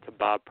gave it to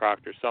Bob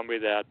Proctor, somebody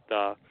that.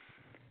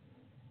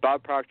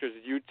 Bob Proctor's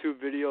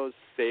YouTube videos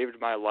saved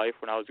my life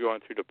when I was going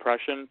through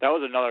depression. That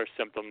was another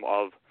symptom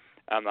of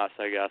MS,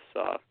 I guess.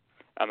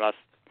 MS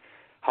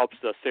helps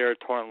the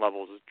serotonin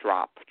levels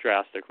drop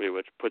drastically,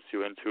 which puts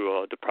you into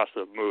a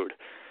depressive mood.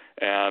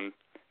 And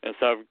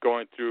instead of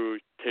going through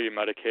taking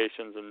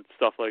medications and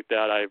stuff like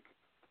that, I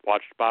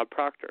watched Bob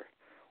Proctor.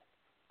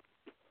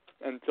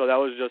 And so that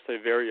was just a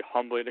very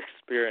humbling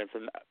experience.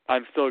 And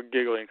I'm still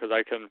giggling because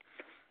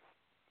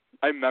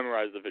I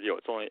memorized the video.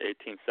 It's only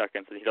 18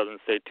 seconds, and he doesn't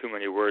say too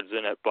many words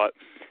in it. But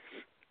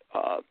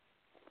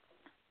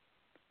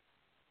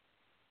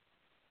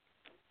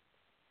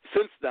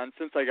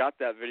since I got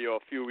that video a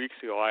few weeks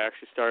ago, I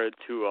actually started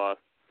to.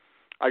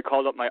 I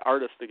called up my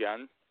artist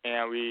again,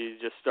 and we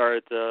just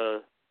started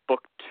the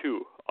book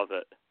 2 of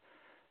it,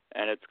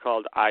 and it's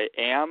called "I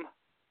Am,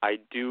 I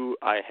Do,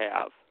 I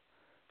Have."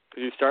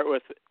 Because you start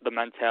with the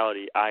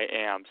mentality, I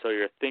am. So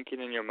you're thinking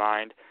in your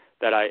mind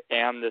that I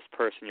am this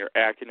person. You're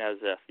acting as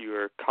if you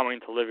are coming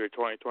to live your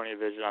 2020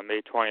 vision on May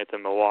 20th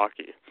in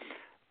Milwaukee,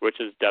 which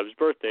is Deb's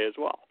birthday as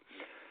well.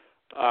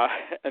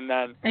 And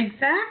then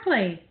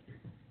exactly.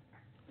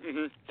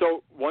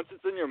 So once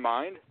it's in your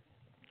mind,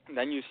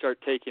 then you start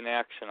taking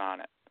action on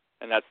it,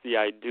 and that's the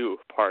I do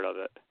part of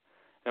it.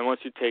 And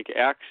once you take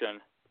action,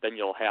 then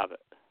you'll have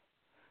it.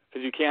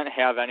 Because you can't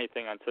have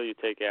anything until you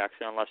take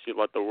action unless you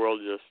let the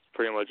world just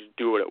pretty much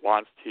do what it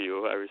wants to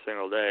you every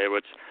single day,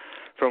 which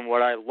from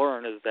what I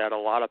learned is that a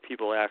lot of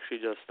people actually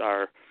just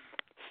are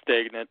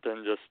stagnant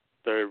and just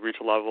they reach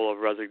a level of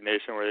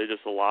resignation where they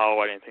just allow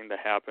anything to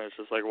happen. It's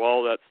just like,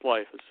 well, that's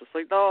life. It's just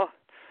like, no.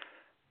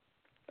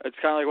 It's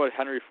kind of like what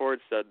Henry Ford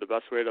said, the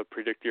best way to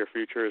predict your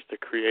future is to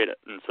create it.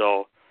 And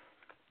so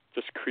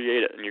just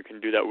create it, and you can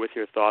do that with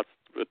your thoughts,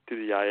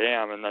 through the I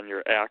am, and then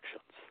your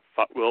actions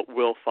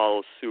will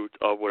follow suit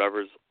of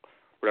whatever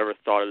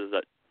thought it is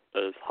that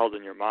is held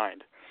in your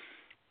mind.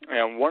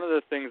 And one of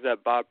the things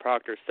that Bob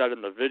Proctor said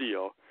in the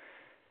video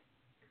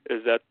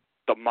is that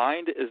the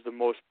mind is the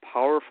most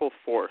powerful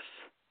force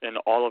in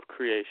all of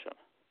creation.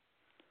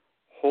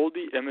 Hold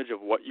the image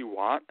of what you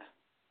want,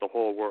 the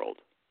whole world.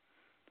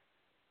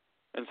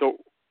 And so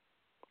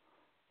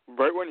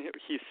right when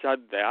he said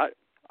that,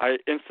 I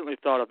instantly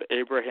thought of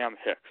Abraham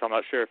Hicks. I'm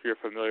not sure if you're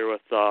familiar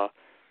with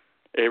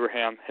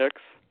Abraham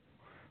Hicks,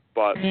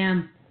 but I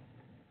am.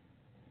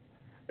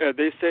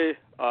 They say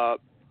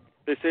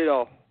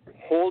to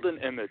hold an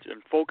image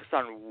and focus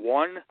on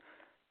one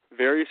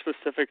very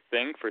specific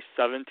thing for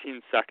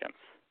 17 seconds.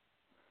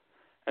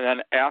 And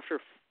then after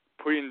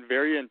putting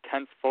very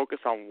intense focus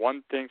on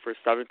one thing for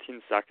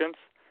 17 seconds,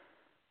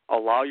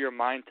 allow your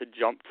mind to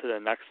jump to the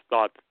next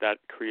thought that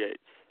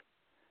creates.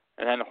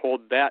 And then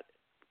hold that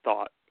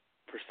thought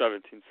for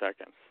 17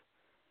 seconds.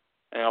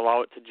 And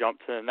allow it to jump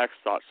to the next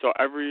thought. So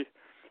every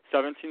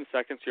 17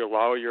 seconds you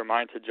allow your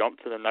mind to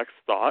jump to the next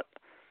thought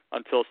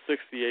until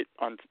 68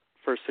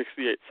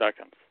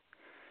 seconds.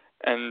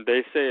 And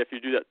they say if you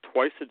do that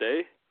twice a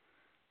day,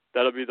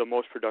 that'll be the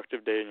most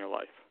productive day in your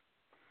life.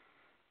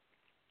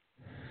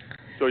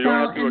 So you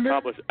don't have to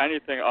accomplish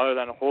anything other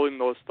than holding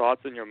those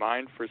thoughts in your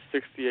mind for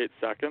 68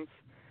 seconds,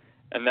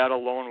 and that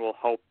alone will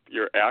help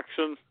your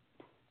actions.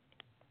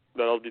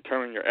 That'll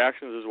determine your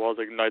actions as well as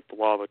ignite the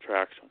law of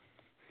attraction.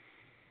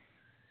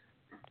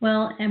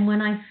 Well, and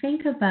when I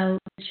think about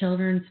the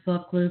children's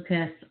book,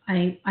 Lucas,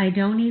 I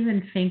don't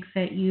even think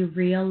that you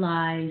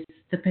realize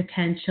the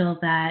potential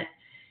that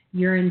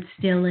you're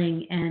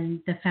instilling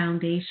and the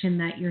foundation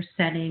that you're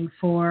setting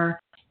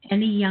for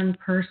any young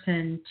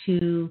person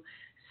to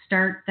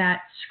start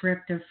that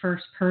script of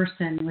first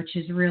person, which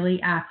is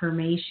really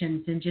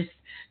affirmations, and just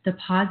the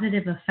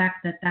positive effect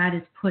that that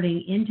is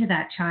putting into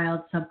that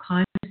child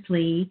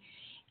subconsciously,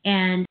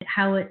 and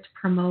how it's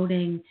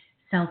promoting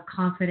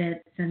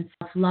self-confidence and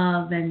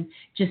self-love, and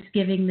just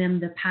giving them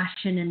the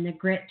passion and the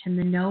grit and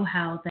the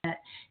know-how that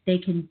they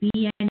can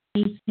be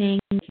anything,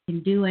 they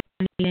can do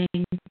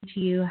anything, to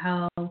you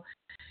how,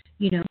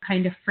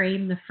 kind of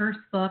frame the first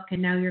book,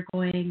 and now you're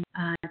going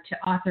to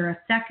author a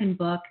second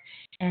book,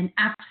 and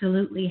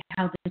absolutely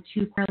how the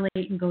two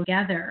correlate and go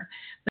together.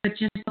 But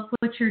just look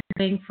what you're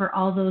doing for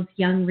all those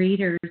young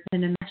readers,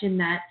 and imagine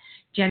that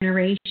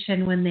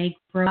generation when they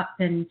grow up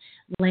and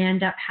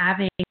land up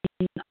having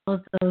all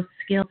of those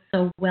skills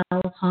so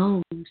well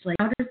honed. Like,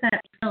 how does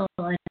that feel?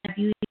 And have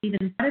you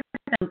even thought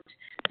about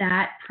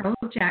that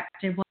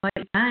project and what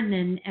you've done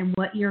and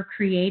what you're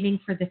creating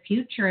for the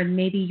future, and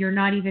maybe you're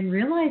not even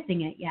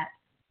realizing it yet?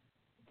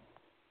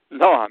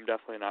 No, I'm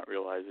definitely not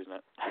realizing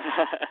it.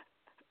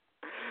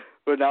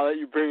 But now that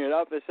you bring it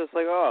up, it's just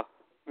like, oh,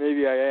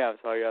 maybe I am.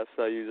 So I guess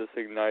you just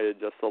ignited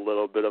just a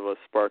little bit of a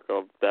spark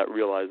of that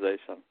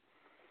realization.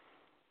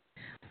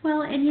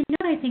 Well, and you know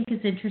what I think is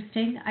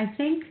interesting? I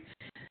think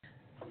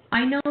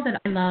I know that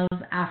I love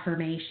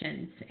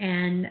affirmations,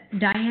 and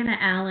Diana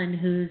Allen,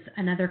 who's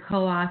another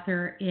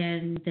co-author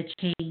in The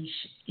Change,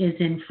 is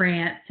in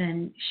France,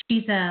 and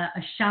she's a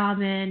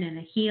shaman and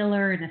a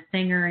healer and a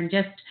singer and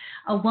just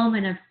a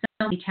woman of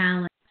so many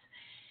talents.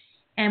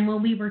 And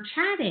when we were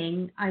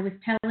chatting, I was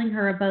telling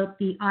her about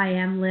the I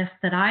am list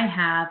that I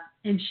have,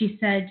 and she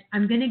said,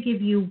 I'm going to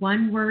give you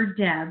one word,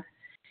 Deb,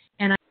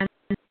 and I'm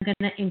going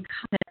to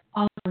encompass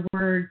all the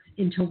words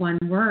into one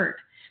word.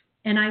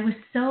 And I was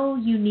so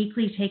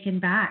uniquely taken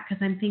back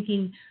because I'm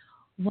thinking,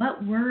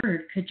 what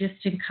word could just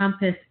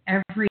encompass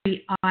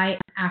every I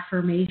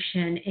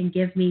affirmation and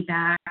give me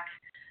back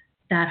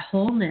that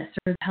wholeness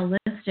or the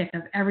holistic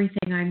of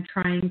everything I'm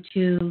trying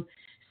to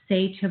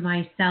say to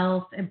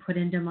myself and put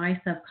into my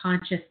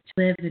subconscious to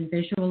live and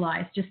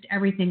visualize, just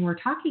everything we're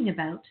talking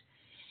about.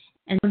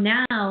 And so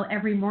now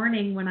every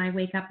morning when I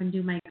wake up and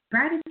do my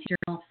gratitude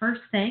journal,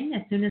 first thing,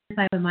 as soon as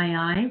I open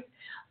my eyes,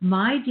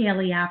 my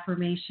daily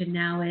affirmation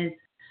now is,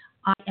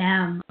 I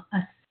am a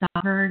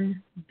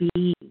sovereign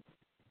being.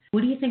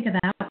 What do you think of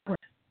that word?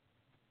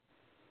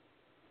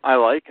 I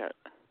like it.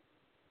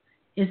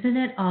 Isn't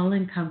it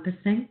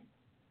all-encompassing?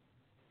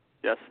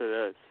 Yes,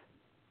 it is.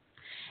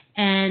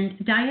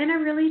 And Diana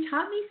really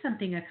taught me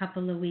something a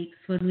couple of weeks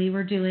when we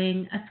were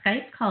doing a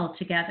Skype call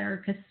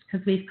together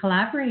because we've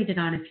collaborated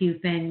on a few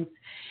things.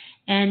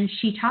 And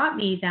she taught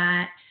me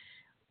that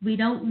we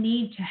don't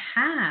need to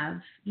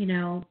have,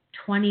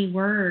 20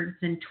 words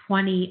and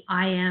 20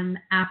 I am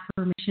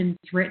affirmations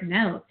written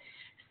out.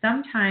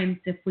 Sometimes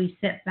if we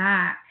sit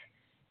back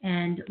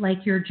and like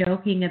you're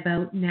joking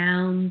about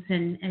nouns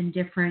and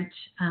different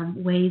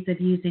ways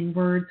of using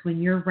words when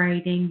you're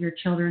writing your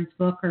children's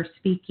book or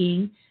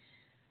speaking,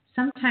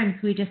 sometimes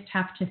we just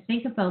have to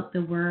think about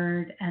the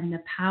word and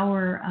the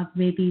power of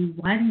maybe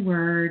one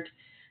word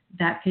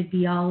that could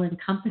be all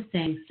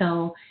encompassing.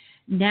 So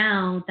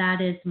now that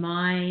is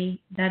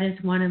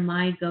one of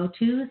my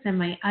go-tos. And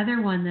my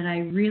other one that I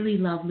really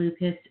love,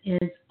 Lucas,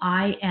 is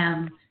I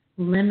am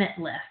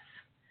limitless.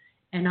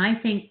 And I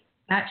think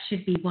that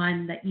should be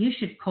one that you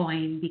should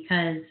coin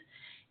because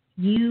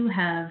you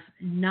have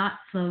not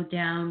slowed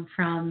down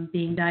from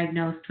being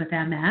diagnosed with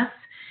MS.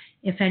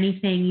 If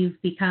anything,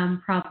 you've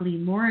become probably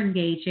more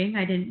engaging.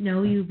 I didn't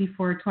know you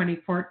before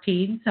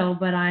 2014,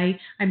 but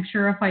I'm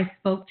sure if I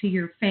spoke to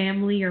your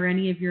family or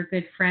any of your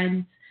good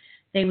friends,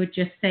 they would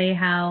just say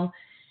how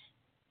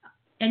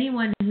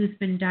anyone who's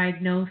been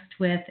diagnosed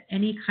with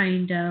any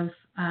kind of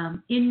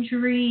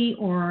injury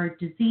or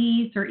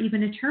disease or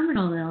even a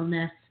terminal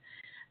illness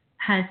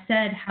has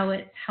said how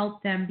it's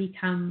helped them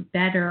become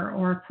better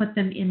or put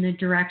them in the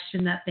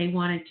direction that they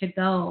wanted to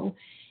go.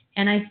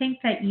 And I think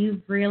that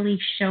you've really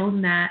shown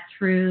that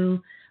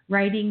through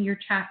writing your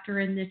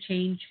chapter in the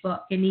Change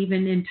book and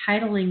even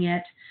entitling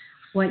it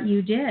What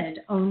You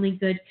Did, Only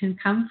Good Can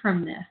Come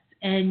From This.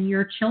 And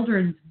your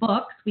children's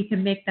books, we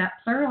can make that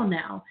plural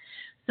now.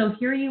 So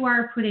here you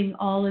are putting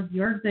all of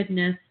your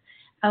goodness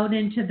out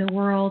into the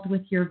world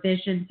with your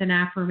visions and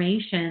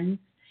affirmations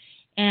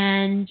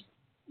and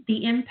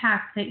the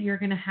impact that you're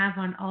going to have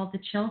on all the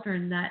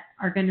children that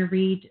are going to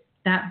read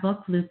that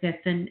book, Lucas,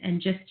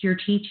 and just your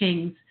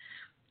teachings.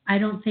 I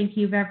don't think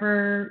you've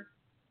ever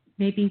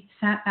maybe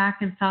sat back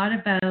and thought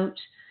about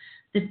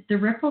the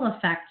ripple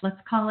effect, let's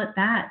call it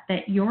that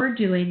you're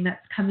doing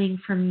that's coming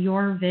from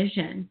your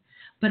vision,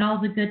 but all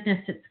the goodness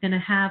it's going to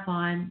have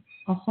on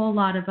a whole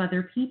lot of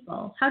other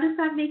people. How does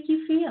that make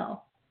you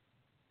feel?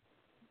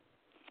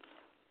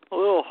 A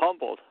little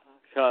humbled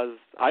because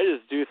I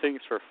just do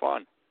things for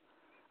fun.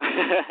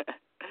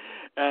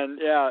 And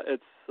yeah,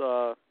 it's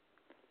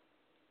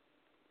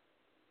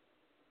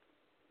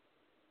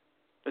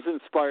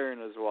inspiring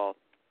as well.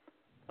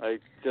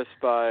 Like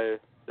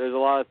there's a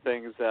lot of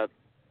things that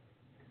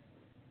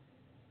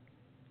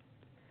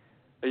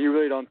you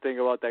really don't think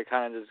about that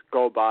kind of just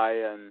go by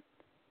and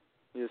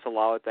you just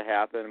allow it to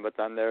happen. But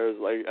then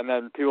and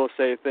then people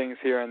say things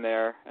here and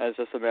there, and it's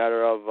just a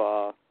matter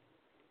of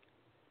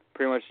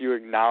pretty much you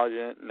acknowledging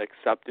it and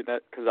accepting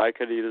it, because I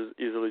could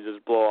easily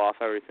just blow off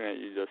everything that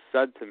you just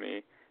said to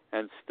me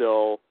and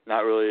still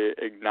not really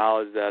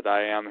acknowledge that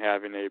I am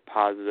having a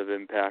positive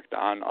impact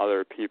on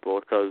other people,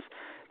 because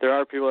there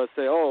are people that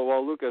say, oh,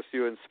 well, Lucas,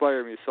 you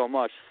inspire me so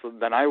much. So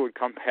then I would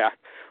come back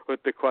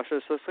with the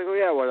question. So it's like, oh,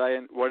 yeah,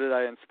 what did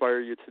I inspire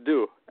you to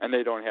do? And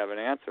they don't have an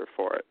answer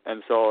for it.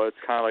 And so it's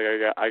kind of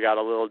like I got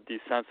a little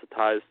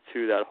desensitized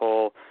to that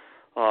whole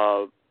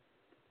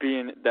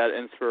being that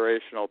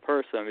inspirational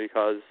person,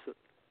 because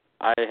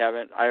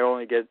I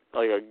only get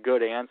like a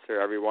good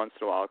answer every once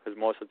in a while, because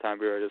most of the time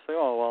people are just like,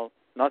 oh, well,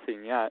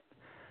 nothing yet,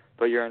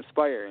 but you're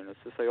inspiring. It's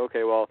just like,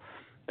 okay, well,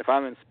 if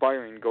I'm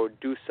inspiring, go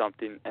do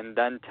something and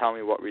then tell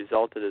me what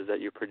result it is that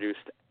you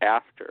produced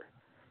after.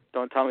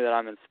 Don't tell me that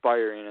I'm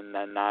inspiring and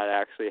then not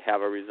actually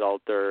have a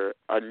result or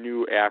a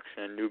new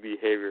action, a new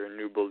behavior, a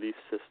new belief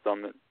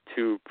system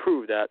to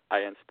prove that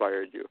I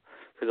inspired you.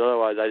 Because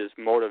otherwise I just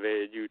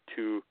motivated you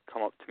to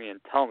come up to me and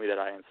tell me that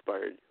I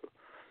inspired you.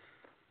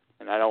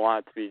 And I don't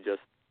want it to be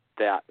just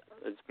that.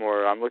 It's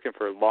more, I'm looking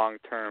for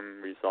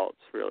long-term results,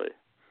 really.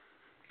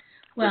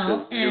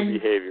 Well, which is new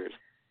behaviors.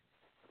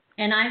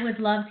 And I would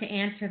love to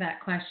answer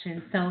that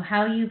question. So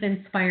how you've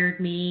inspired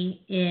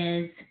me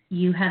is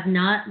you have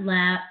not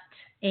let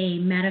a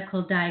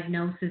medical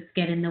diagnosis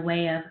get in the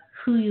way of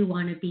who you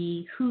want to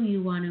be, who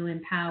you want to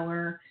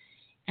empower,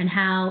 and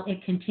how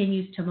it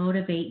continues to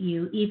motivate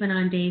you. Even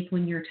on days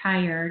when you're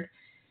tired,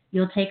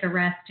 you'll take a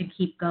rest and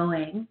keep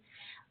going.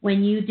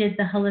 When you did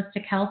the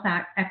Holistic Health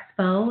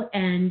Expo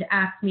and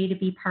asked me to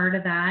be part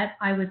of that,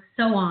 I was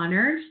so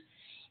honored.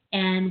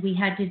 And we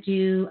had to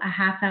do a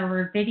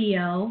half-hour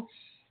video.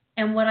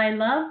 And what I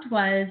loved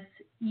was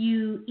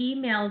you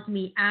emailed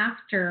me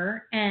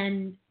after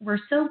and were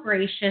so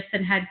gracious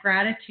and had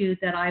gratitude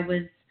that I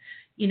was,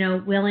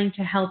 willing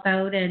to help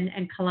out and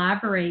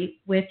collaborate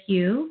with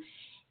you.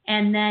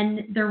 And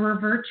then there were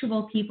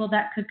virtual people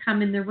that could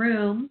come in the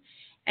room.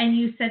 And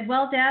you said,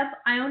 well, Deb,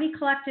 I only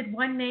collected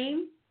one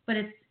name, but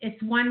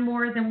it's one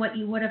more than what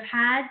you would have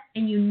had.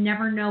 And you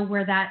never know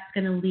where that's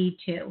going to lead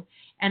to.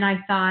 And I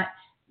thought,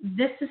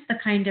 this is the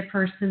kind of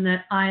person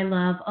that I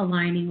love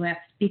aligning with,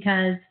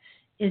 because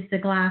is the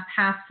glass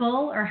half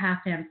full or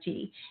half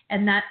empty?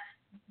 And that's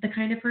the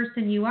kind of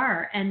person you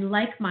are. And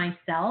like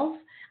myself,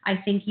 I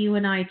think you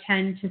and I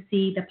tend to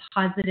see the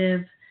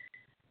positive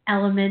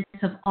elements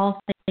of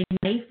all things in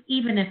life,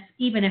 even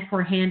if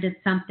we're handed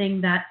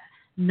something that's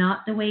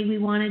not the way we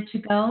want it to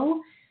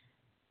go.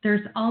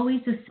 There's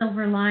always a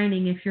silver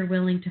lining if you're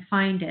willing to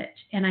find it.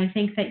 And I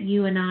think that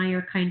you and I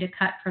are kind of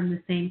cut from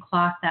the same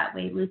cloth that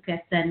way,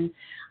 Lucas. And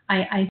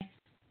I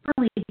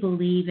firmly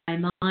believe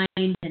in my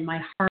mind and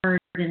my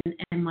heart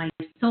and my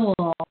soul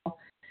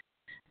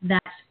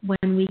that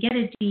when we get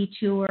a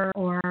detour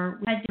or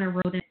we head down a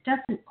road that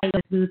doesn't quite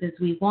as smooth as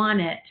we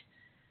want it,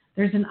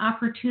 there's an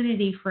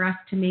opportunity for us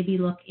to maybe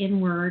look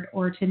inward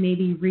or to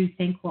maybe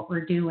rethink what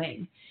we're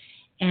doing.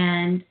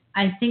 And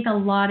I think a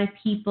lot of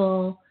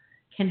people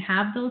can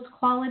have those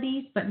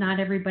qualities, but not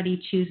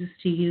everybody chooses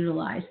to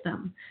utilize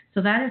them.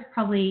 So that is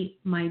probably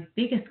my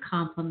biggest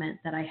compliment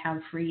that I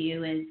have for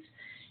you is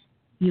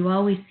you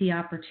always see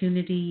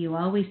opportunity, you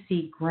always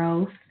see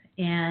growth.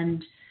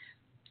 And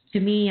to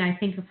me, I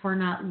think if we're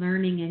not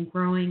learning and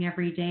growing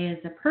every day as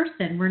a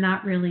person, we're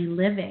not really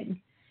living.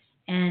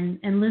 And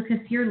Lucas,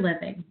 you're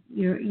living.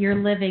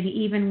 You're living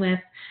even with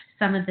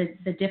some of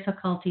the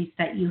difficulties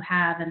that you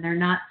have, and they're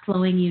not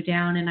slowing you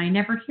down. And I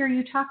never hear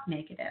you talk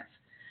negative.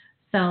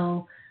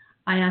 So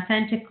I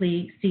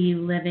authentically see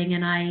you living.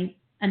 And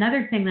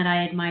another thing that I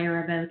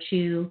admire about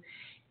you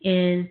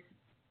is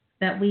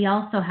that we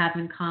also have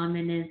in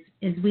common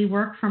is we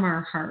work from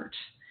our heart.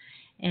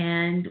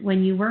 And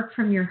when you work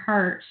from your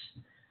heart,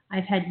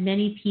 I've had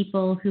many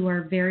people who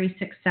are very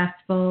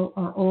successful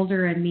or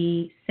older than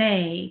me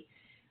say,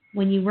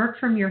 when you work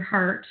from your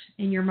heart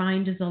and your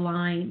mind is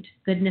aligned,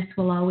 goodness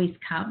will always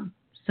come.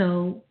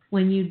 So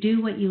when you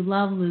do what you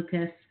love,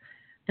 Lucas,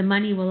 the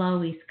money will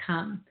always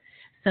come.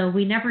 So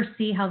we never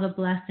see how the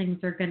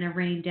blessings are going to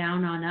rain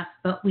down on us,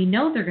 but we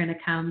know they're going to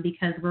come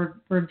because we're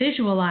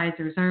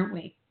visualizers, aren't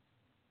we?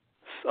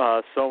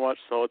 So much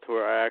so to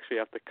where I actually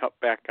have to cut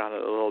back on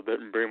it a little bit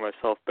and bring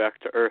myself back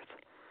to earth.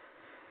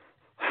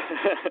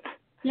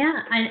 Yeah,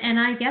 and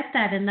I get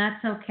that, and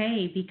that's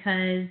okay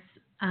because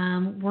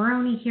we're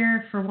only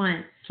here for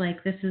once.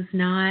 Like, this is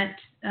not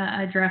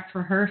a dress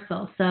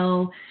rehearsal.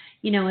 So,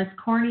 as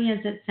corny as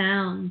it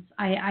sounds,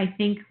 I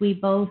think we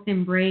both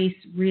embrace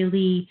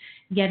really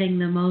getting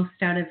the most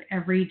out of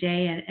every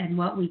day and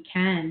what we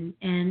can.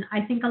 And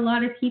I think a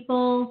lot of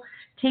people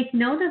take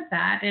note of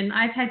that. And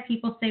I've had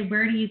people say,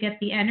 where do you get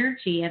the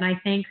energy? And I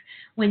think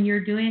when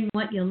you're doing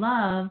what you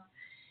love,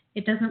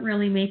 it doesn't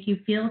really make you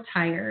feel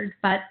tired.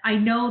 But I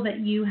know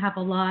that you have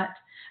a lot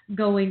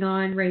going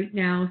on right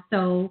now.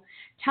 So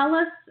tell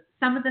us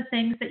some of the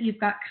things that you've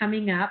got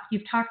coming up.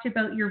 You've talked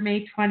about your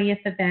May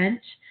 20th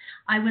event.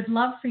 I would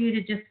love for you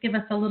to just give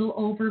us a little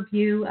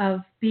overview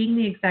of being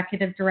the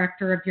executive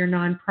director of your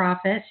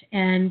nonprofit.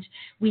 And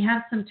we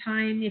have some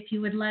time if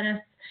you would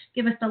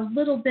give us a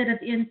little bit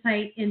of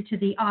insight into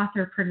the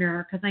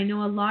authorpreneur, because I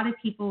know a lot of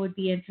people would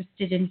be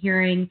interested in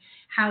hearing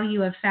how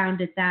you have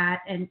founded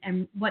that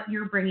and what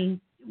you're bringing,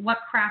 what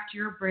craft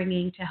you're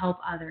bringing to help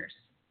others.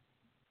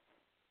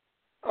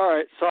 All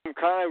right, so I'm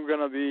kind of going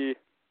to be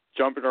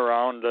jumping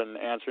around and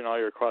answering all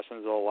your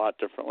questions a lot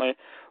differently.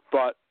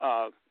 But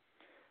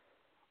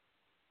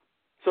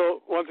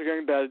so once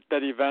again,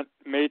 that event,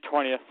 May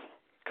 20th,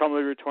 Come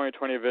Live Your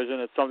 2020 Vision,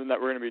 it's something that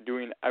we're going to be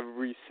doing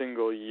every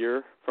single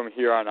year from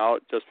here on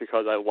out just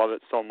because I love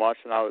it so much.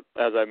 And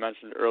as I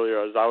mentioned earlier,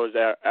 I would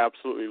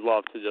absolutely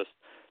love to just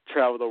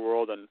travel the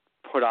world and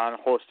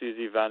host these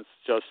events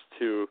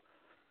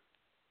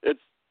it's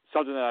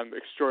something that I'm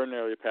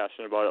extraordinarily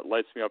passionate about. It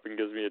lights me up and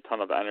gives me a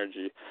ton of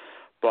energy.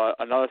 But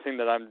another thing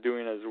that I'm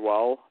doing as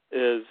well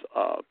is,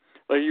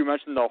 like you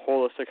mentioned, the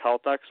Holistic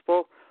Health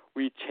Expo.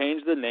 We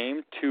changed the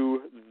name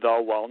to The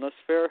Wellness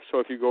Fair. So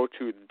if you go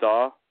to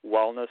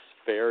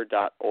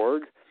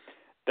thewellnessfair.org,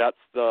 that's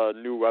the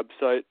new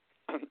website.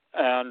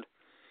 And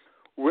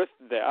with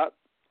that,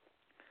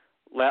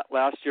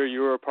 last year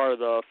you were a part of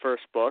the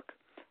first book.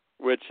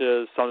 which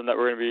is something that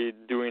we're going to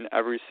be doing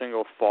every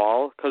single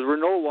fall, because we're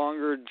no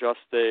longer just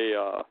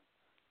a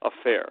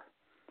fair,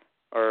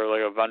 or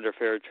like a vendor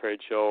fair, trade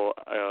show,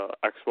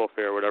 expo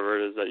fair, whatever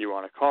it is that you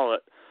want to call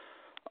it.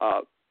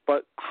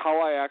 But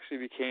how I actually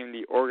became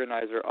the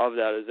organizer of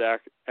that is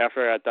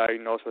after I got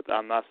diagnosed with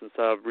MS,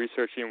 instead of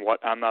researching what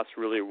MS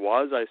really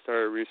was, I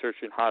started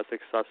researching how to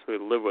successfully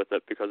live with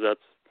it, because that's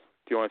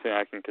the only thing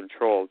I can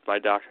control. My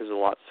doctor's a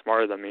lot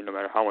smarter than me, no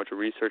matter how much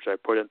research I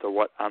put into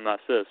what MS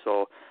is.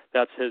 So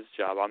that's his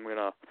job.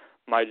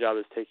 My job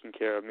is taking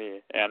care of me.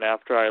 And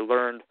after I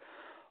learned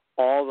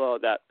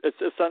that, it's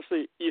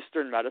essentially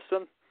Eastern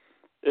medicine,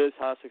 is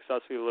how to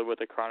successfully live with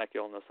a chronic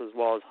illness, as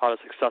well as how to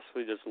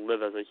successfully just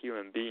live as a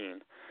human being.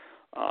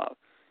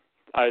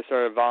 I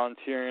started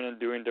volunteering and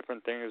doing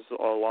different things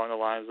along the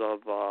lines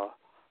of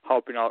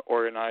helping out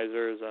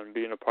organizers and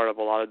being a part of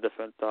a lot of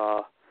different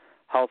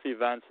health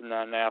events. And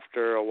then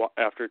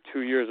after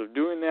 2 years of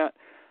doing that,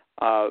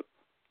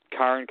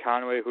 Karen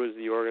Conway, who is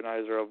the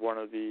organizer of one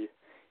of the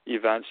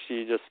events,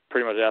 she just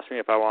pretty much asked me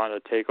if I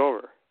wanted to take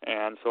over.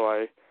 And so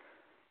I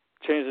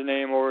changed the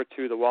name over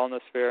to the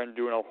Wellness Fair and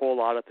doing a whole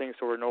lot of things.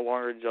 So we're no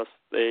longer just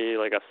a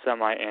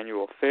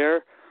semi-annual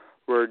fair.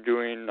 We're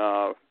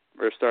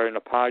starting a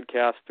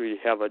podcast. We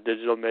have a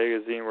digital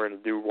magazine. We're going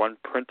to do one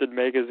printed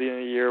magazine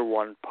a year,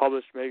 one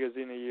published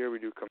magazine a year. We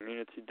do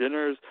community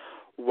dinners,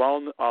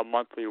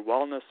 monthly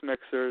wellness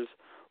mixers.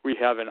 We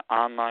have an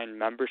online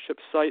membership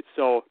site,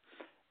 so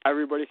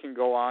everybody can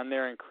go on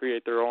there and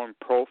create their own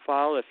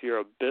profile. If you're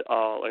like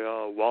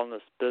a wellness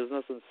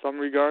business in some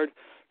regard,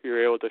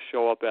 you're able to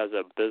show up as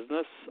a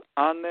business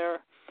on there,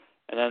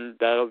 and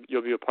then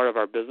you'll be a part of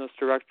our business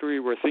directory.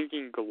 We're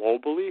thinking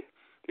globally,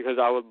 because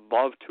I would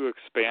love to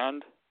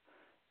expand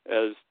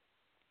as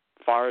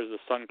far as the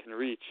sun can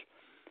reach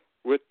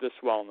with this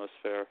wellness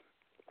fair,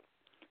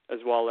 as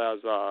well as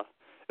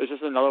it's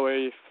just another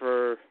way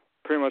for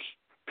pretty much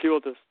people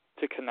to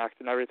connect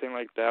and everything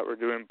like that. We're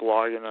doing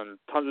blogging and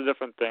tons of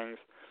different things.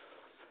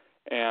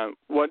 And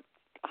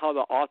how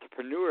the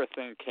entrepreneur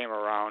thing came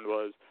around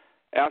was,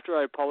 after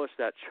I published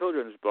that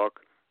children's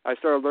book, I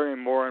started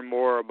learning more and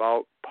more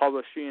about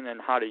publishing and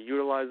how to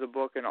utilize a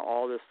book and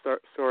all this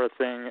sort of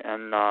thing.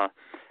 And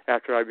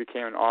after I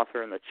became an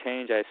author in The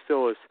Change, I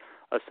still was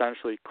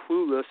essentially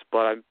clueless, but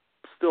I'm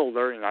still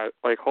learning.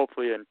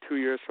 Hopefully in 2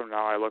 years from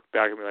now, I look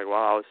back and be like,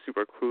 wow, I was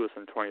super clueless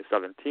in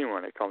 2017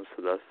 when it comes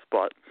to this.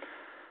 But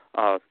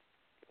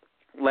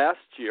last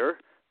year,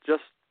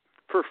 just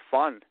for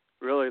fun,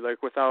 really,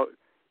 without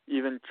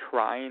even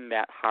trying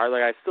that hard,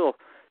 I still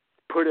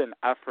put in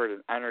effort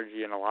and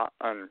energy and a lot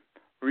on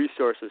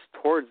resources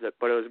towards it,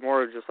 but it was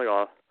more of just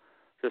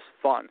just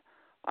fun.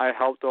 I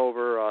helped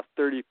over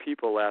 30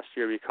 people last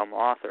year become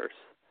authors.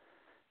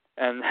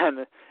 And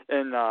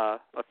then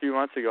a few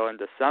months ago in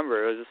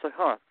December, it was just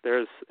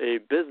there's a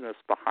business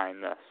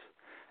behind this.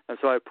 And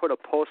so I put a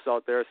post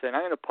out there saying,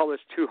 I'm going to publish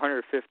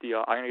 250,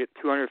 I'm going to get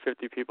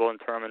 250 people and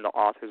turn them into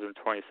authors in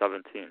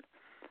 2017.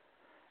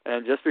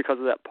 And just because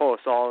of that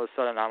post, all of a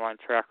sudden I'm on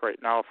track right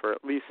now for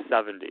at least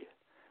 70,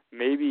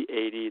 maybe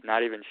 80,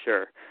 not even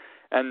sure.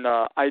 And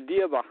the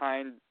idea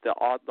behind the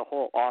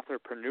whole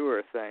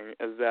authorpreneur thing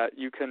is that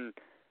you can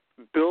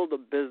build a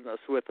business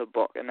with a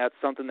book, and that's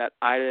something that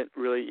I didn't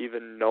really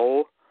even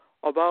know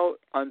about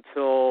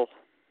until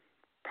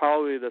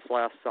probably this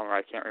last summer.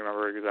 I can't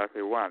remember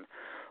exactly when.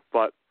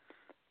 But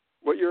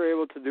what you're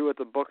able to do with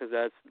the book is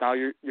that now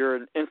you're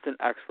an instant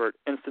expert,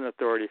 instant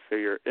authority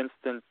figure,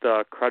 instant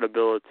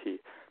credibility,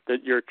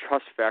 that your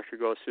trust factor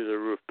goes through the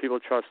roof. People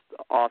trust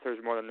authors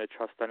more than they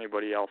trust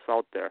anybody else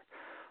out there.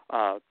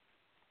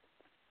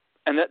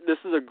 And that this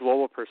is a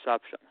global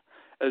perception,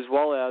 as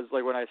well as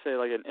when I say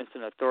an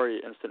instant authority,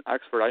 instant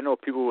expert, I know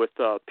people with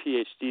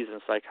PhDs in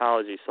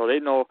psychology, so they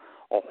know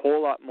a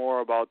whole lot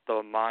more about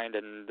the mind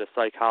and the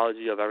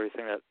psychology of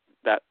everything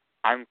that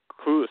I'm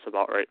clueless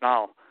about right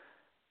now.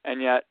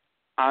 And yet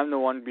I'm the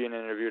one being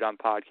interviewed on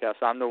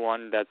podcasts. I'm the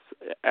one that's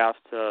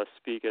asked to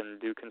speak and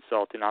do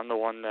consulting. I'm the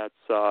one that's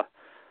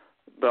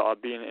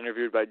being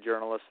interviewed by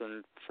journalists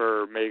and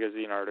for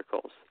magazine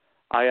articles.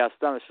 I asked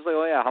them, it's just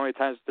how many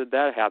times did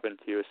that happen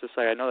to you? It's just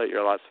I know that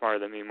you're a lot smarter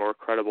than me, more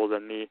credible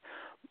than me,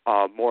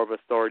 more of an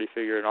authority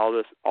figure and all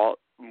this,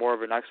 more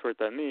of an expert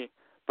than me,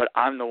 but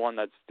I'm the one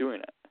that's doing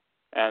it,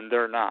 and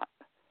they're not.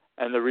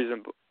 And the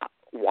reason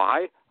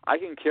why, I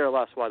can care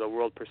less why the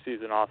world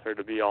perceives an author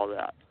to be all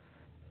that.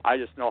 I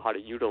just know how to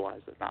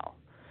utilize it now.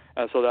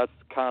 And so that's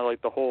kind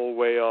of the whole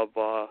way of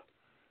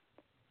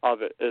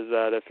it, is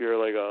that if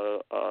you're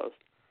a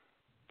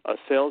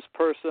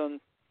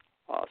salesperson,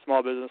 a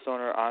small business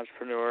owner,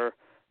 entrepreneur,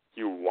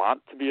 you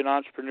want to be an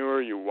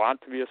entrepreneur, you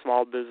want to be a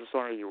small business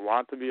owner, you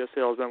want to be a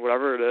salesman,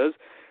 whatever it is,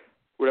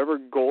 whatever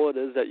goal it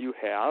is that you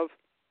have,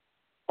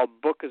 a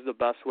book is the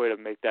best way to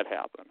make that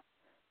happen.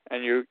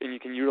 And you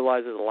can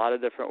utilize it a lot of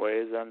different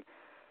ways. And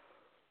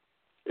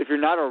if you're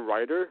not a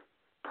writer,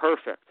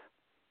 perfect.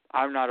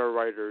 I'm not a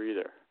writer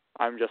either.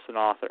 I'm just an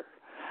author.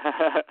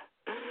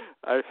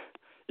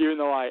 Even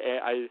though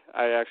I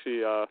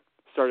actually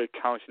started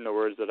counting the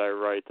words that I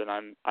write,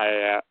 and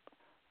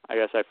I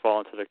guess I fall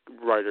into the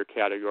writer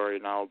category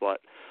now,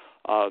 but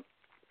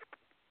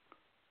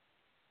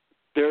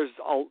there's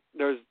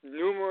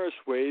numerous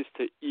ways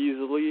to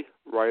easily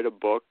write a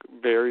book.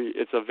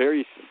 It's a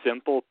very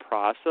simple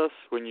process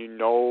when you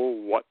know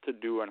what to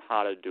do and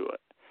how to do it.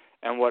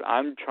 And what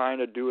I'm trying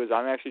to do is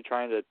I'm actually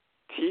trying to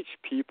teach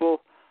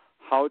people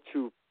how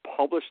to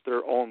publish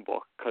their own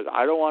book, because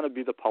I don't want to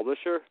be the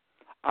publisher.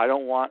 I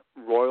don't want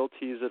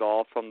royalties at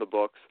all from the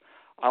books.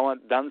 I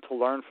want them to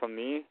learn from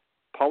me,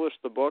 publish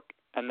the book,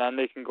 and then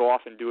they can go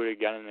off and do it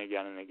again and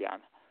again and again,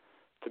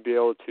 to be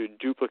able to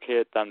duplicate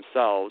it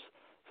themselves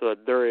so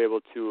that they're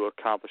able to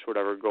accomplish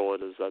whatever goal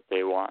it is that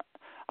they want.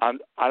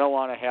 I don't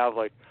want to have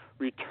like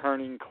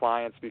returning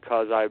clients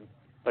because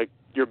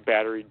your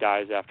battery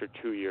dies after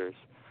 2 years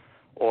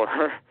or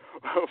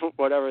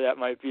whatever that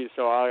might be.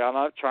 So I'm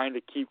not trying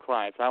to keep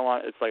clients.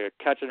 It's like a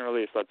catch and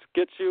release. Let's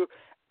get you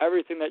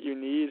everything that you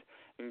need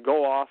and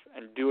go off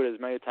and do it as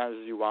many times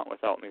as you want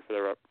without me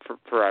for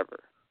forever.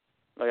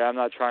 Like, I'm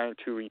not trying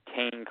to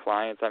retain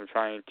clients. I'm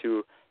trying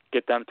to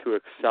get them to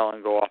excel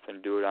and go off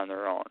and do it on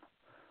their own.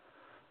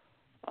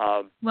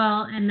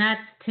 Well, and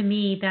to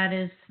me, that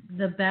is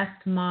the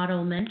best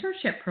model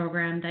mentorship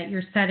program that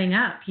you're setting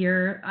up.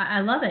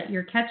 I love it.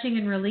 You're catching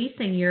and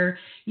releasing. You're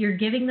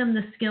giving them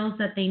the skills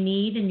that they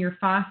need, and you're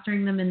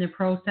fostering them in the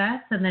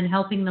process, and then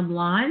helping them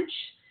launch,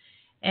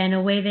 and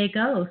away they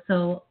go.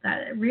 So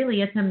that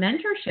really, it's a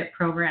mentorship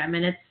program,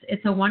 and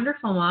it's a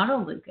wonderful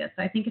model, Lucas.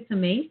 I think it's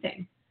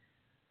amazing.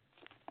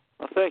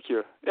 Well, thank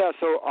you. Yeah.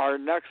 So our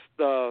next,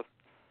 there's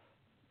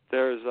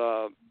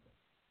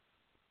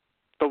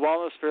the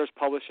Wellness Fair is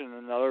publishing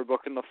another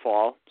book in the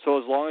fall.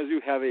 So as long as you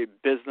have a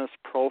business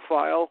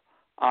profile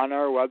on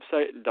our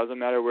website, it doesn't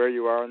matter where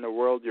you are in the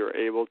world, you're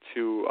able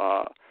to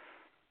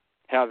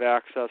have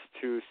access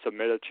to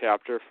submit a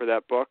chapter for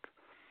that book,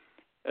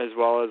 as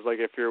well as like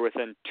if you're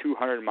within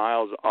 200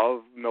 miles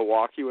of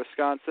Milwaukee,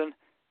 Wisconsin,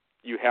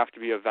 you have to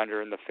be a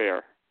vendor in the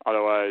fair.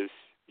 Otherwise,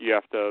 you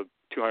have to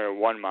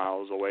 201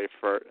 miles away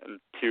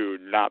to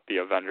not be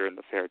a vendor in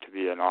the fair to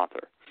be an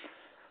author.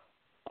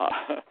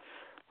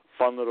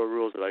 Fun little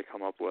rules that I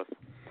come up with.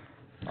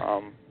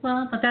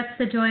 Well, but that's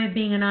the joy of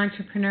being an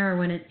entrepreneur.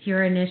 When it's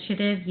your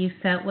initiative, you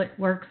set what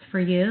works for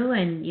you,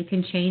 and you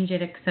can change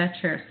it,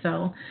 etc.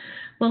 So,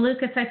 well,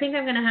 Lucas, I think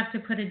I'm going to have to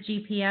put a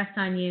GPS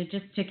on you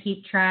just to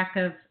keep track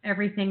of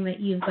everything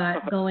that you've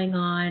got going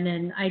on.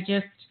 And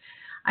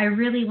I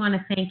really want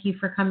to thank you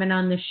for coming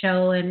on the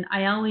show. And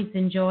I always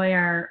enjoy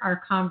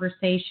our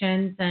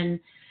conversations, and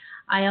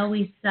I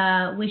always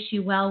wish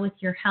you well with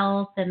your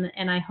health,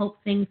 and I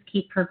hope things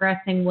keep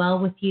progressing well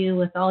with you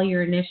with all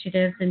your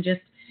initiatives, and just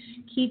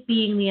keep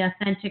being the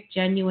authentic,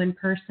 genuine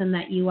person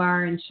that you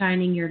are and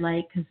shining your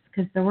light, because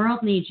the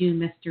world needs you,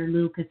 Mr.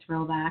 Lucas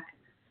Roback.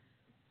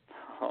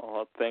 Oh,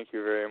 well, thank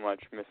you very much,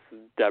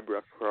 Mrs.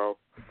 Deborah Crow.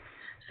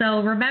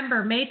 So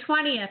remember, May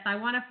 20th, I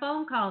want a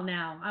phone call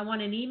now. I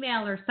want an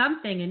email or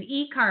something, an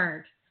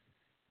e-card.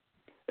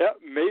 Yeah,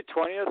 May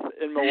 20th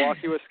in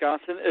Milwaukee,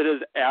 Wisconsin. It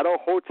is at a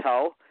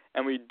hotel.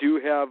 And we do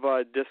have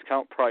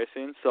discount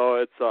pricing. So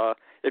it's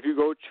if you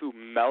go to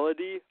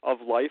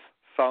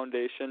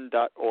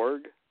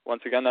melodyoflifefoundation.org.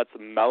 Once again, that's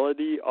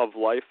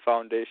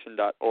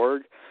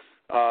melodyoflifefoundation.org.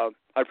 I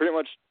pretty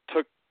much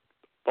took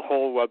the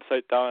whole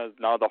website down, and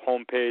now the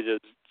home page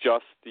is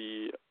just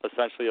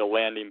essentially a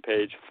landing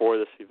page for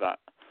this event.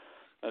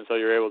 And so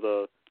you're able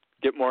to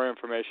get more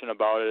information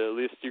about it. At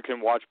least you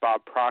can watch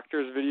Bob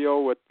Proctor's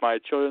video with my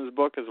children's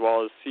book, as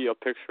well as see a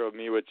picture of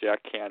me with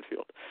Jack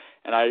Canfield.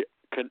 And I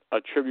could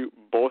attribute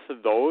both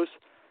of those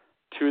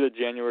to the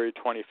January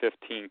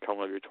 2015 Come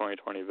Live Your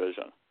 2020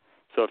 vision.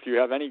 So if you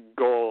have any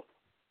goal,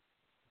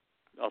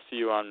 I'll see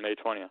you on May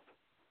 20th.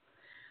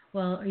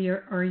 Well,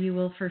 you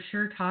will for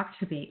sure talk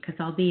to me, because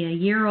I'll be a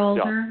year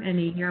older and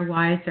a year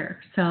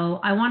wiser. So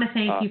I want to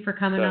thank you for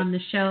coming on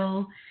the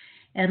show,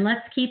 and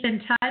let's keep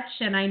in touch.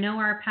 And I know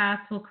our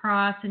paths will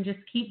cross, and just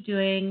keep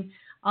doing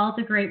all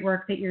the great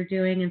work that you're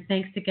doing. And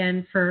thanks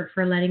again for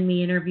letting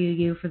me interview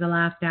you for the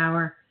last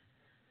hour.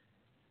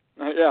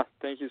 Yeah,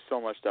 thank you so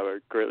much, Deb. I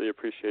greatly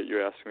appreciate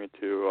you asking me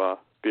to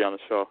be on the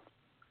show.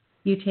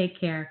 You take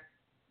care.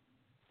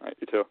 All right,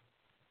 you too.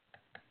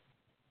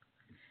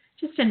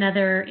 Just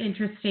another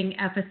interesting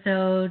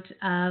episode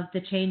of the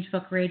Change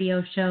Book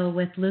Radio Show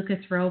with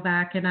Lucas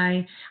Roback. And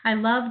I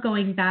love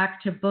going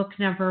back to book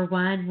number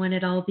 1 when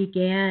it all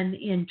began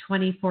in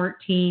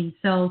 2014.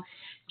 So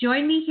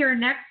join me here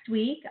next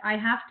week. I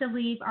have to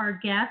leave our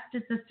guest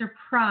as a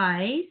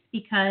surprise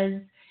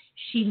because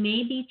she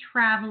may be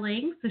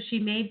traveling, so she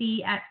may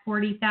be at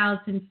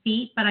 40,000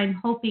 feet, but I'm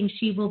hoping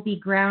she will be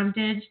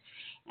grounded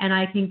and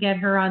I can get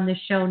her on the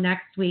show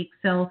next week.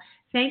 So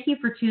thank you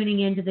for tuning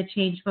in to the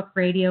Change Book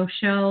Radio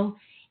Show,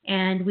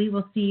 and we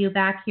will see you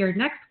back here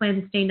next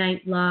Wednesday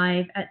night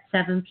live at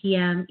 7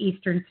 p.m.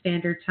 Eastern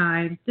Standard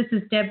Time. This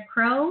is Deb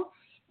Crow,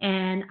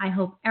 and I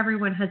hope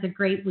everyone has a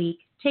great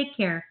week. Take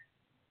care.